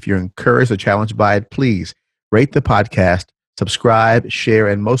content, if you're encouraged or challenged by it, please rate the podcast, subscribe, share,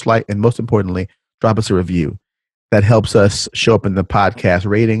 and most importantly, drop us a review. That helps us show up in the podcast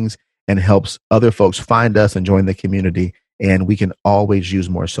ratings and helps other folks find us and join the community. And we can always use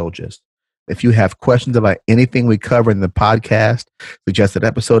more soldiers. If you have questions about anything we cover in the podcast, suggested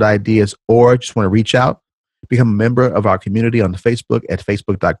episode ideas, or just want to reach out, become a member of our community on Facebook at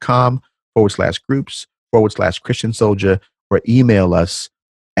facebook.com/groups/Christian Soldier, or email us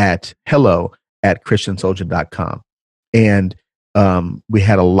at hello@christiansoldier.com. And we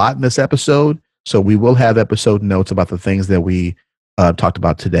had a lot in this episode, so we will have episode notes about the things that we talked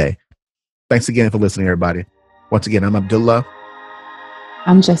about today. Thanks again for listening, everybody. Once again, I'm Abdullah.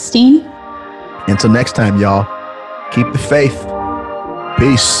 I'm Justine. Until next time, y'all, keep the faith.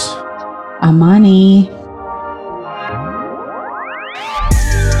 Peace. Amani.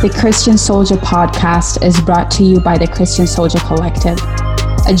 The Christian Soldier podcast is brought to you by the Christian Soldier Collective,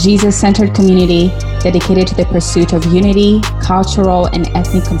 a Jesus-centered community dedicated to the pursuit of unity, cultural and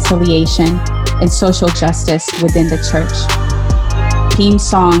ethnic conciliation, and social justice within the church. Theme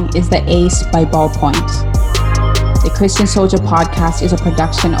song is The Ace by Ballpoint. The Christian Soldier podcast is a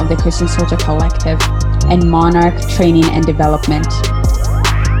production of the Christian Soldier Collective and Monarch Training and Development.